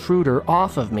the intruder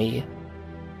off of me.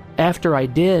 After I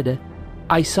did,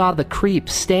 I saw the creep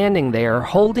standing there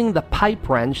holding the pipe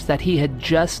wrench that he had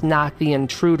just knocked the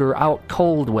intruder out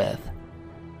cold with.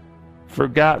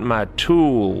 Forgot my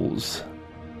tools.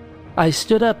 I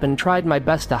stood up and tried my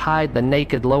best to hide the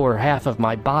naked lower half of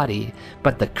my body,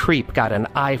 but the creep got an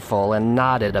eyeful and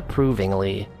nodded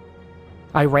approvingly.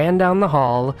 I ran down the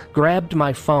hall, grabbed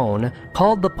my phone,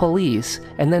 called the police,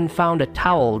 and then found a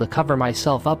towel to cover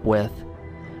myself up with.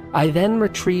 I then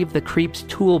retrieved the creep's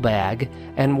tool bag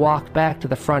and walked back to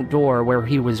the front door where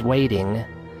he was waiting.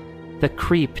 The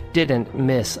creep didn't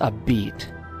miss a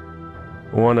beat.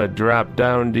 Wanna drop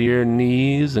down to your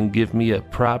knees and give me a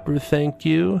proper thank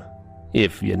you?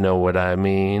 If you know what I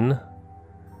mean.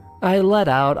 I let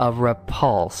out a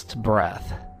repulsed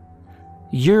breath.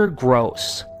 You're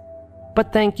gross.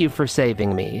 But thank you for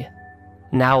saving me.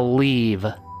 Now leave,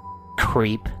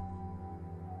 creep.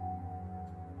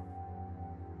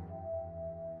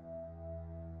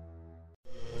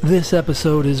 This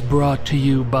episode is brought to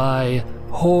you by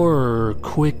Horror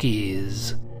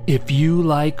Quickies. If you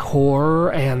like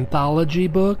horror anthology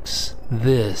books,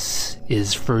 this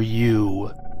is for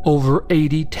you. Over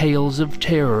 80 tales of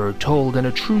terror told in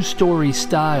a true story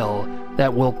style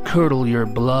that will curdle your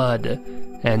blood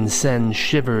and send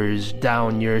shivers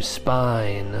down your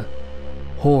spine.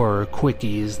 Horror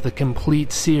Quickies, the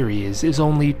complete series, is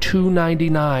only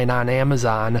 $2.99 on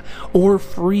Amazon, or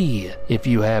free if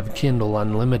you have Kindle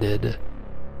Unlimited.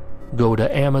 Go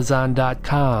to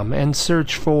Amazon.com and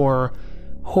search for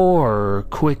Horror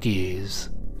Quickies,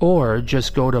 or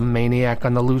just go to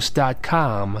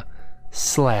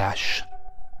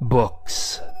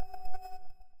maniacontheloose.com/books.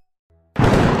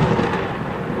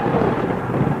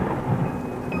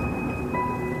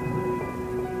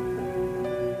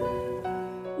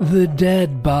 The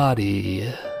dead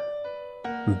body.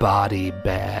 Body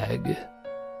bag.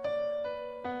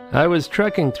 I was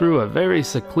trekking through a very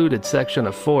secluded section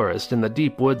of forest in the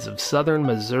deep woods of southern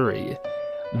Missouri.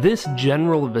 This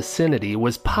general vicinity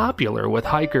was popular with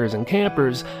hikers and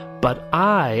campers, but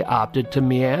I opted to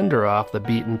meander off the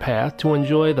beaten path to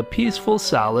enjoy the peaceful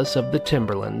solace of the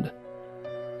timberland.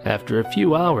 After a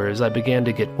few hours, I began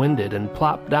to get winded and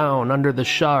plopped down under the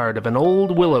shard of an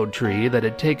old willow tree that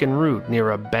had taken root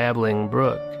near a babbling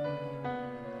brook.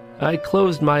 I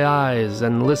closed my eyes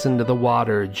and listened to the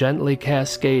water gently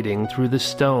cascading through the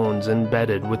stones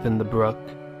embedded within the brook.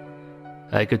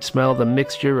 I could smell the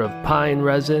mixture of pine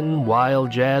resin, wild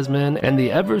jasmine, and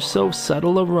the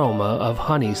ever-so-subtle aroma of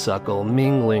honeysuckle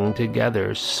mingling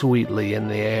together sweetly in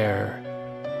the air.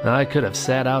 I could have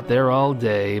sat out there all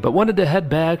day, but wanted to head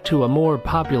back to a more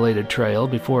populated trail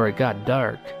before it got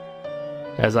dark.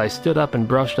 As I stood up and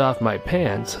brushed off my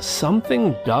pants,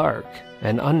 something dark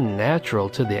and unnatural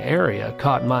to the area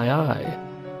caught my eye.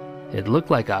 It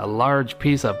looked like a large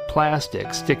piece of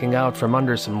plastic sticking out from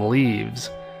under some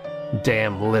leaves.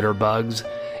 Damn litter bugs.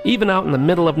 Even out in the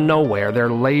middle of nowhere,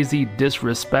 their lazy,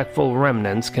 disrespectful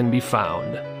remnants can be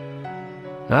found.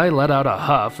 I let out a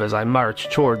huff as I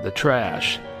marched toward the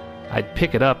trash. I'd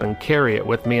pick it up and carry it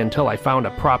with me until I found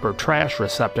a proper trash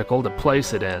receptacle to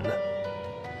place it in.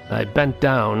 I bent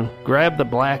down, grabbed the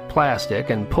black plastic,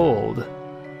 and pulled.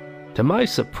 To my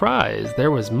surprise,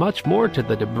 there was much more to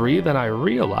the debris than I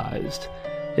realized.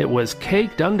 It was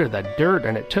caked under the dirt,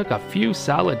 and it took a few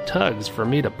solid tugs for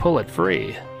me to pull it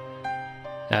free.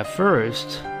 At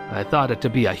first, I thought it to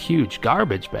be a huge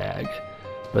garbage bag,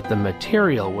 but the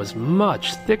material was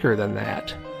much thicker than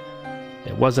that.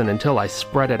 It wasn't until I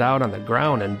spread it out on the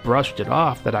ground and brushed it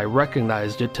off that I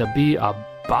recognized it to be a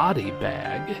body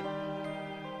bag.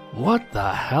 What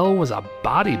the hell was a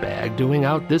body bag doing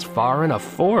out this far in a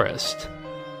forest?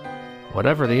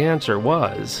 Whatever the answer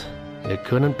was, it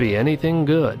couldn't be anything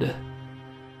good.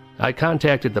 I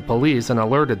contacted the police and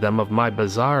alerted them of my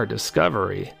bizarre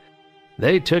discovery.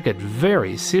 They took it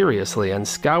very seriously and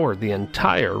scoured the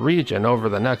entire region over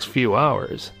the next few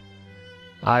hours.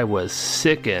 I was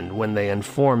sickened when they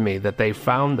informed me that they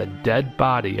found the dead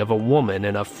body of a woman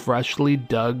in a freshly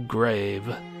dug grave.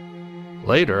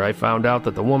 Later, I found out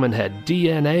that the woman had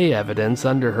DNA evidence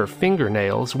under her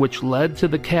fingernails, which led to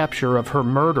the capture of her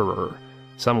murderer,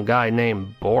 some guy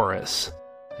named Boris.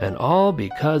 And all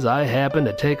because I happened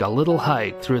to take a little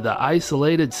hike through the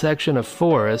isolated section of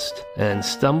forest and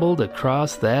stumbled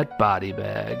across that body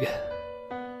bag.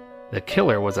 The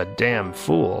killer was a damn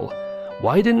fool.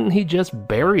 Why didn't he just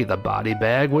bury the body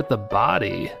bag with the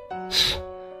body?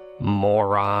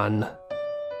 Moron.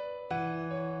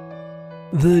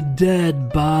 The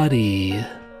dead body.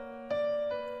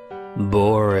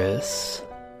 Boris.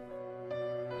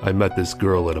 I met this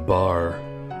girl at a bar.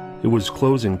 It was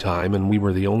closing time and we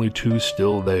were the only two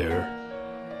still there.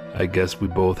 I guess we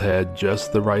both had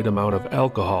just the right amount of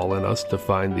alcohol in us to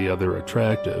find the other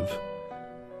attractive.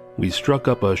 We struck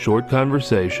up a short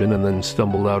conversation and then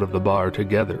stumbled out of the bar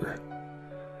together.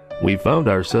 We found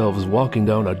ourselves walking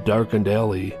down a darkened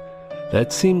alley.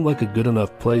 That seemed like a good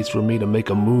enough place for me to make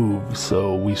a move,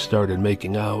 so we started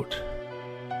making out.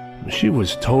 She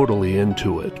was totally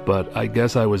into it, but I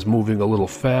guess I was moving a little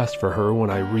fast for her when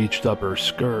I reached up her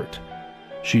skirt.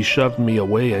 She shoved me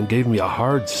away and gave me a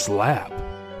hard slap.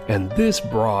 And this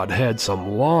broad had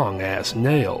some long-ass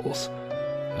nails.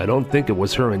 I don't think it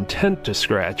was her intent to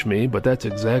scratch me, but that's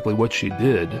exactly what she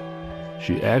did.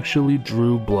 She actually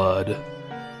drew blood.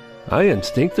 I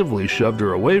instinctively shoved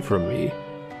her away from me.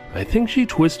 I think she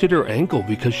twisted her ankle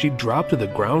because she dropped to the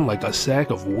ground like a sack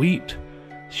of wheat.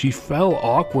 She fell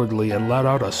awkwardly and let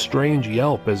out a strange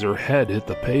yelp as her head hit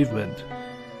the pavement.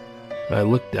 I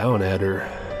looked down at her.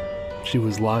 She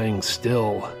was lying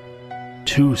still.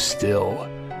 Too still.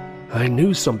 I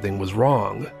knew something was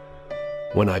wrong.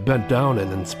 When I bent down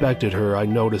and inspected her, I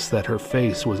noticed that her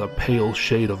face was a pale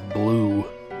shade of blue.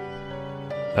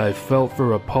 I felt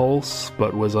for a pulse,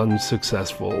 but was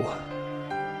unsuccessful.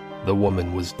 The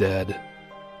woman was dead.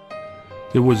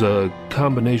 It was a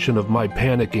combination of my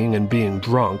panicking and being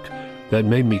drunk that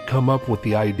made me come up with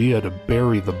the idea to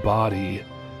bury the body.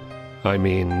 I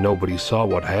mean, nobody saw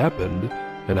what happened,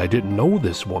 and I didn't know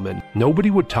this woman. Nobody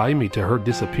would tie me to her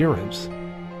disappearance.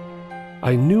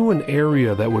 I knew an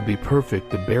area that would be perfect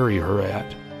to bury her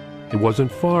at. It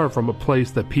wasn't far from a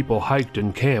place that people hiked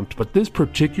and camped, but this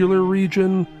particular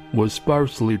region was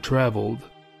sparsely traveled.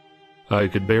 I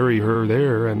could bury her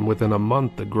there, and within a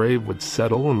month the grave would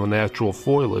settle and the natural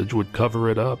foliage would cover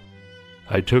it up.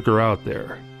 I took her out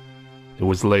there. It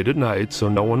was late at night, so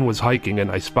no one was hiking, and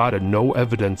I spotted no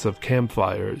evidence of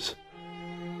campfires.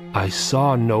 I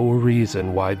saw no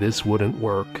reason why this wouldn't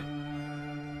work.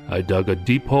 I dug a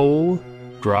deep hole,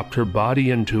 dropped her body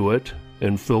into it,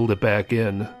 and filled it back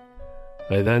in.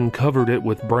 I then covered it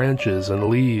with branches and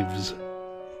leaves.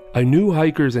 I knew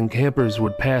hikers and campers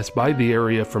would pass by the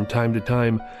area from time to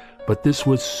time, but this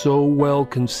was so well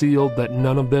concealed that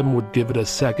none of them would give it a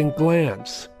second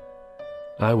glance.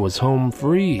 I was home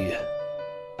free.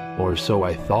 Or so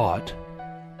I thought.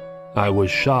 I was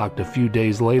shocked a few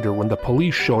days later when the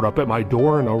police showed up at my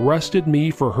door and arrested me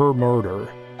for her murder.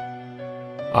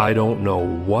 I don't know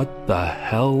what the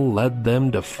hell led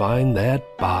them to find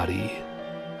that body.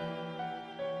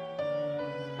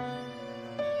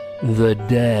 The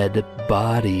dead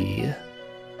body.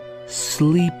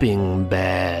 Sleeping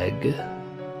bag.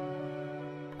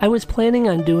 I was planning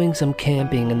on doing some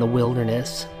camping in the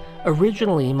wilderness.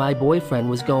 Originally, my boyfriend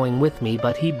was going with me,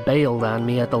 but he bailed on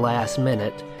me at the last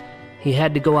minute. He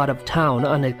had to go out of town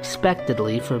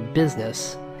unexpectedly for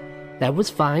business. That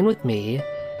was fine with me.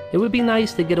 It would be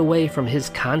nice to get away from his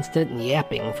constant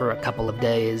yapping for a couple of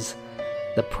days.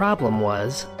 The problem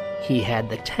was, he had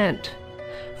the tent.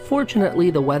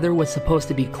 Fortunately, the weather was supposed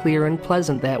to be clear and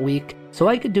pleasant that week, so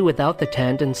I could do without the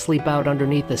tent and sleep out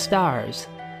underneath the stars.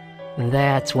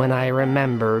 That's when I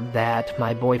remembered that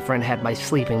my boyfriend had my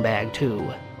sleeping bag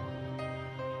too.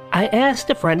 I asked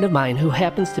a friend of mine who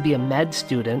happens to be a med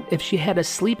student if she had a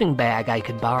sleeping bag I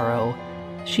could borrow.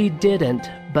 She didn't,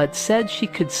 but said she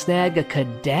could snag a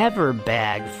cadaver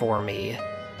bag for me.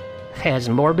 As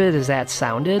morbid as that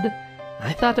sounded,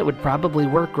 I thought it would probably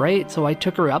work great, so I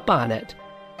took her up on it.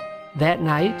 That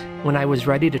night, when I was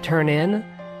ready to turn in,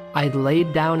 I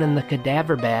laid down in the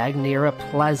cadaver bag near a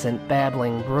pleasant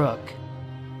babbling brook.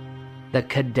 The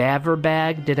cadaver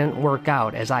bag didn't work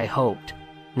out as I hoped.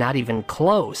 Not even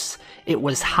close. It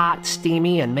was hot,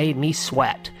 steamy, and made me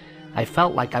sweat. I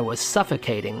felt like I was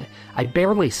suffocating. I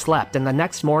barely slept, and the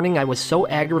next morning I was so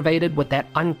aggravated with that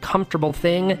uncomfortable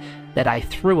thing that I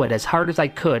threw it as hard as I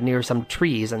could near some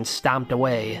trees and stomped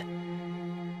away.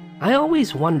 I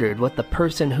always wondered what the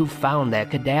person who found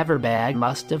that cadaver bag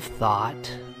must have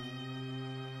thought.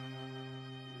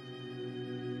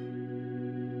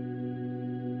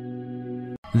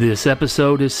 This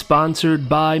episode is sponsored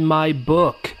by my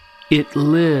book, It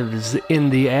Lives in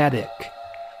the Attic,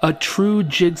 a true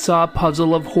jigsaw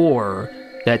puzzle of horror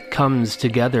that comes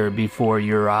together before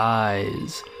your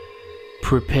eyes.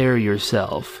 Prepare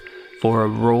yourself for a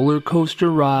roller coaster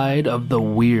ride of the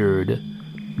weird,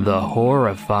 the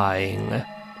horrifying,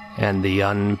 and the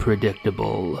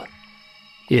unpredictable.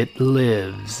 It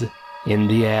Lives in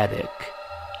the Attic.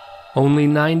 Only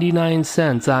 99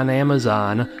 cents on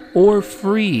Amazon, or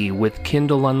free with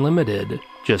Kindle Unlimited.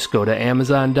 Just go to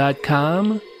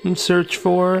Amazon.com and search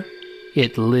for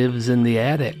It Lives in the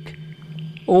Attic.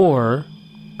 Or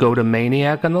go to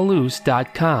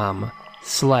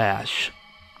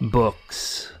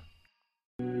maniacontheloose.com/books.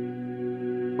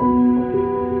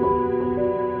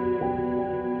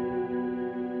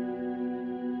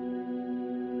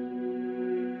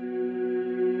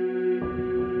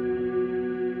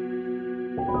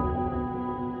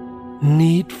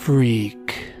 Neat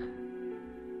freak.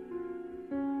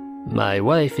 My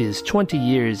wife is 20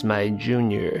 years my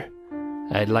junior.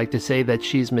 I'd like to say that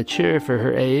she's mature for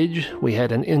her age, we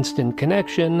had an instant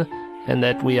connection, and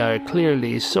that we are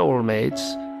clearly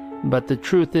soulmates, but the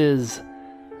truth is,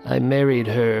 I married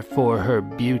her for her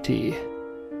beauty.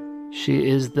 She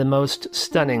is the most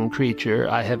stunning creature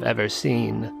I have ever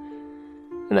seen.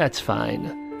 And that's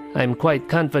fine. I'm quite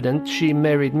confident she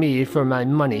married me for my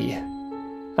money.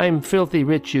 I'm filthy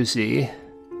rich, you see.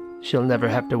 She'll never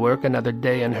have to work another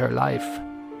day in her life.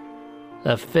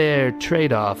 A fair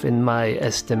trade-off in my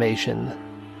estimation.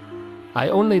 I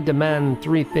only demand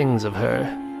 3 things of her.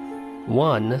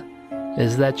 1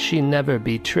 is that she never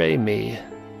betray me.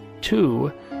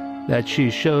 2, that she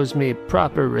shows me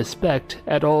proper respect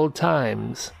at all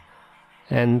times.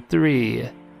 And 3,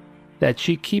 that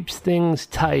she keeps things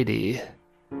tidy.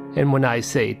 And when I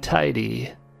say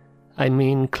tidy, I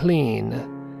mean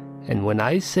clean. And when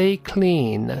I say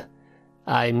clean,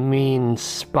 I mean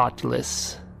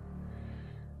spotless.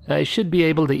 I should be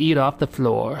able to eat off the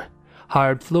floor.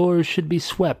 Hard floors should be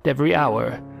swept every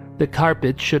hour. The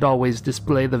carpet should always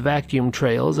display the vacuum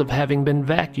trails of having been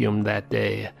vacuumed that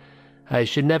day. I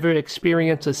should never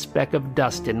experience a speck of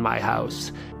dust in my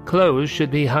house. Clothes should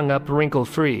be hung up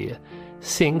wrinkle-free.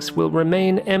 Sinks will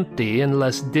remain empty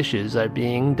unless dishes are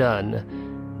being done.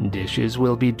 Dishes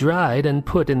will be dried and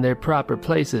put in their proper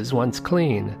places once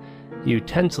clean.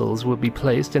 Utensils will be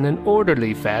placed in an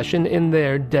orderly fashion in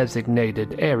their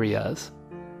designated areas.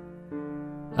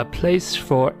 A place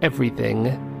for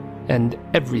everything, and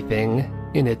everything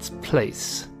in its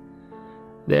place.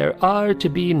 There are to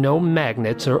be no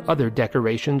magnets or other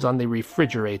decorations on the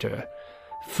refrigerator.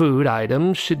 Food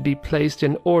items should be placed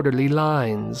in orderly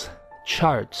lines.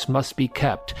 charts must be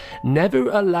kept, never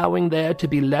allowing there to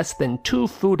be less than 2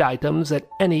 food items at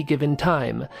any given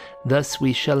time. Thus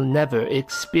we shall never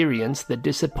experience the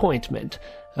disappointment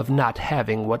of not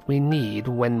having what we need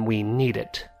when we need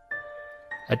it.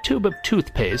 A tube of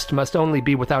toothpaste must only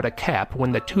be without a cap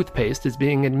when the toothpaste is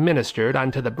being administered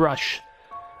onto the brush.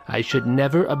 I should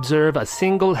never observe a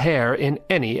single hair in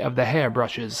any of the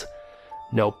hairbrushes.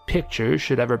 No picture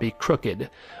should ever be crooked.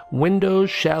 Windows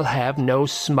shall have no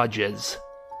smudges.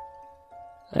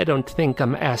 I don't think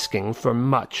I'm asking for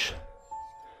much.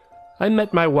 I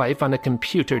met my wife on a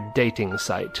computer dating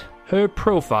site. Her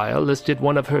profile listed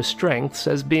one of her strengths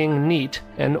as being neat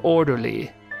and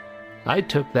orderly. I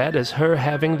took that as her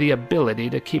having the ability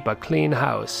to keep a clean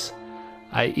house.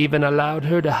 I even allowed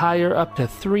her to hire up to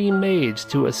 3 maids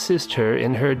to assist her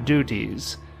in her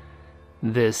duties.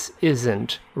 This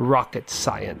isn't rocket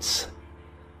science.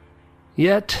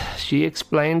 Yet, she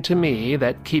explained to me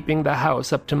that keeping the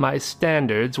house up to my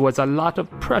standards was a lot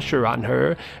of pressure on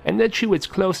her and that she was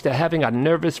close to having a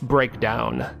nervous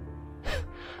breakdown.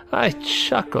 I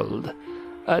chuckled.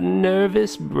 A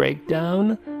nervous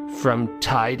breakdown? From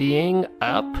tidying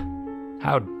up?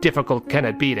 How difficult can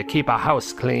it be to keep a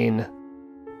house clean?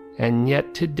 And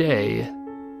yet today,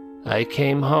 I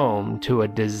came home to a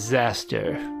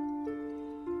disaster.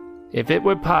 If it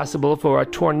were possible for a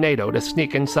tornado to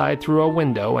sneak inside through a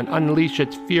window and unleash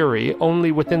its fury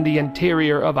only within the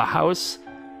interior of a house,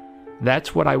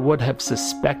 that's what I would have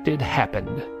suspected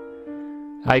happened.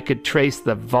 I could trace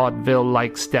the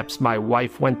vaudeville-like steps my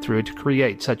wife went through to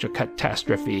create such a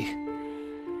catastrophe.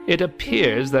 It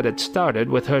appears that it started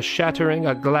with her shattering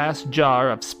a glass jar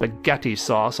of spaghetti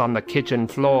sauce on the kitchen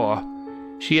floor.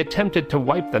 She attempted to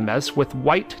wipe the mess with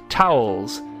white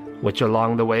towels, which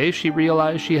along the way she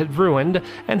realized she had ruined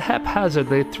and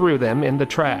haphazardly threw them in the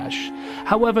trash.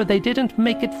 However, they didn't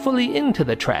make it fully into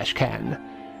the trash can.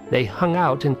 They hung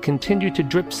out and continued to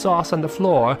drip sauce on the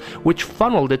floor, which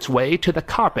funneled its way to the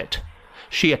carpet.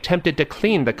 She attempted to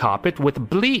clean the carpet with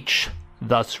bleach,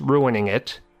 thus ruining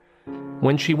it.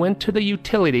 When she went to the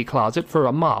utility closet for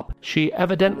a mop, she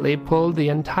evidently pulled the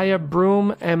entire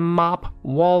broom and mop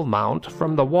wall mount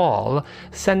from the wall,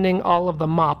 sending all of the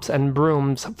mops and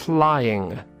brooms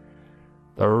flying.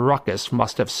 The ruckus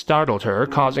must have startled her,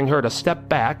 causing her to step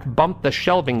back, bump the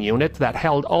shelving unit that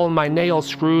held all my nail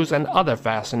screws and other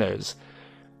fasteners.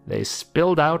 They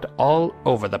spilled out all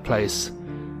over the place.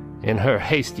 In her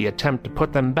hasty attempt to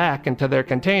put them back into their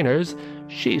containers,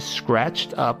 she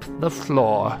scratched up the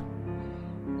floor.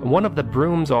 One of the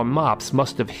brooms or mops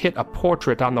must have hit a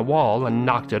portrait on the wall and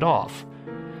knocked it off.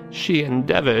 She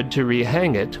endeavored to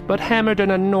rehang it, but hammered an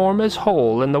enormous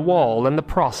hole in the wall in the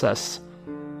process.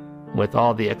 With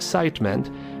all the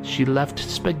excitement, she left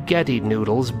spaghetti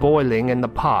noodles boiling in the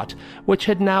pot, which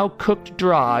had now cooked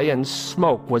dry and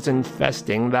smoke was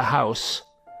infesting the house.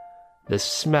 The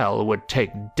smell would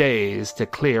take days to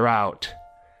clear out.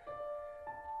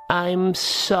 "I'm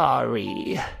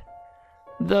sorry."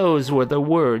 Those were the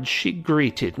words she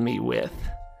greeted me with.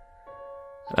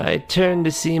 I turned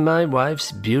to see my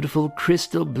wife's beautiful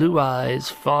crystal blue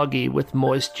eyes foggy with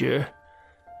moisture.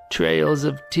 Trails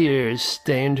of tears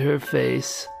stained her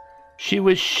face. She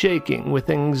was shaking with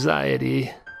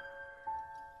anxiety.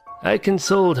 I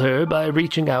consoled her by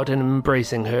reaching out and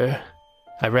embracing her.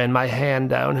 I ran my hand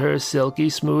down her silky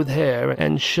smooth hair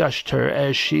and shushed her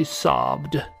as she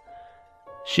sobbed.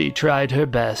 She tried her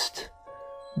best.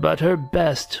 But her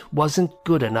best wasn't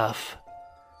good enough.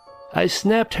 I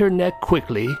snapped her neck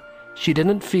quickly. She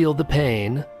didn't feel the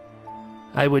pain.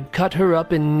 I would cut her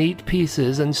up in neat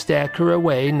pieces and stack her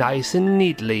away nice and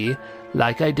neatly,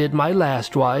 like I did my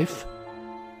last wife,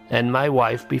 and my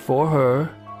wife before her,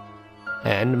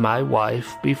 and my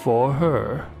wife before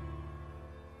her.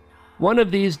 One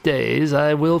of these days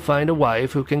I will find a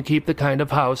wife who can keep the kind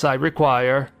of house I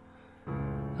require.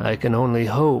 I can only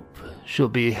hope she'll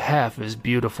be half as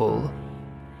beautiful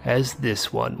as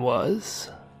this one was.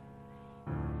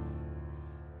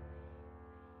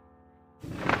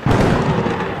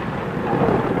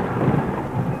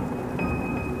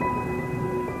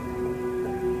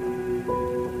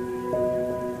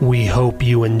 We hope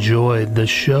you enjoyed the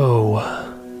show.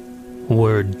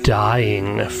 We're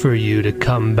dying for you to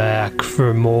come back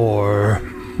for more.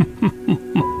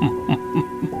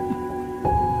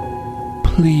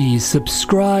 Please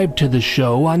subscribe to the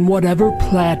show on whatever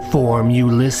platform you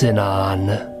listen on.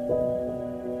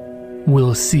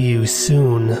 We'll see you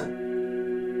soon.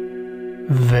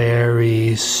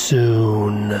 Very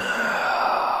soon.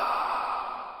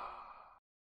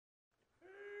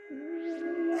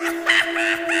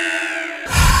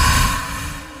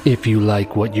 If you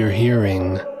like what you're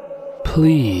hearing,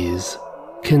 please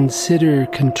consider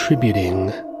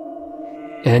contributing.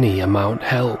 Any amount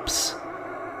helps.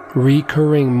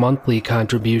 Recurring monthly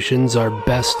contributions are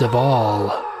best of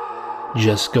all.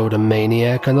 Just go to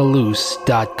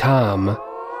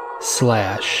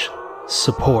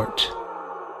maniacontheloose.com/support.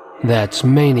 That's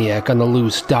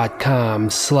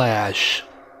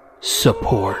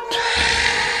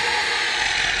maniacontheloose.com/support.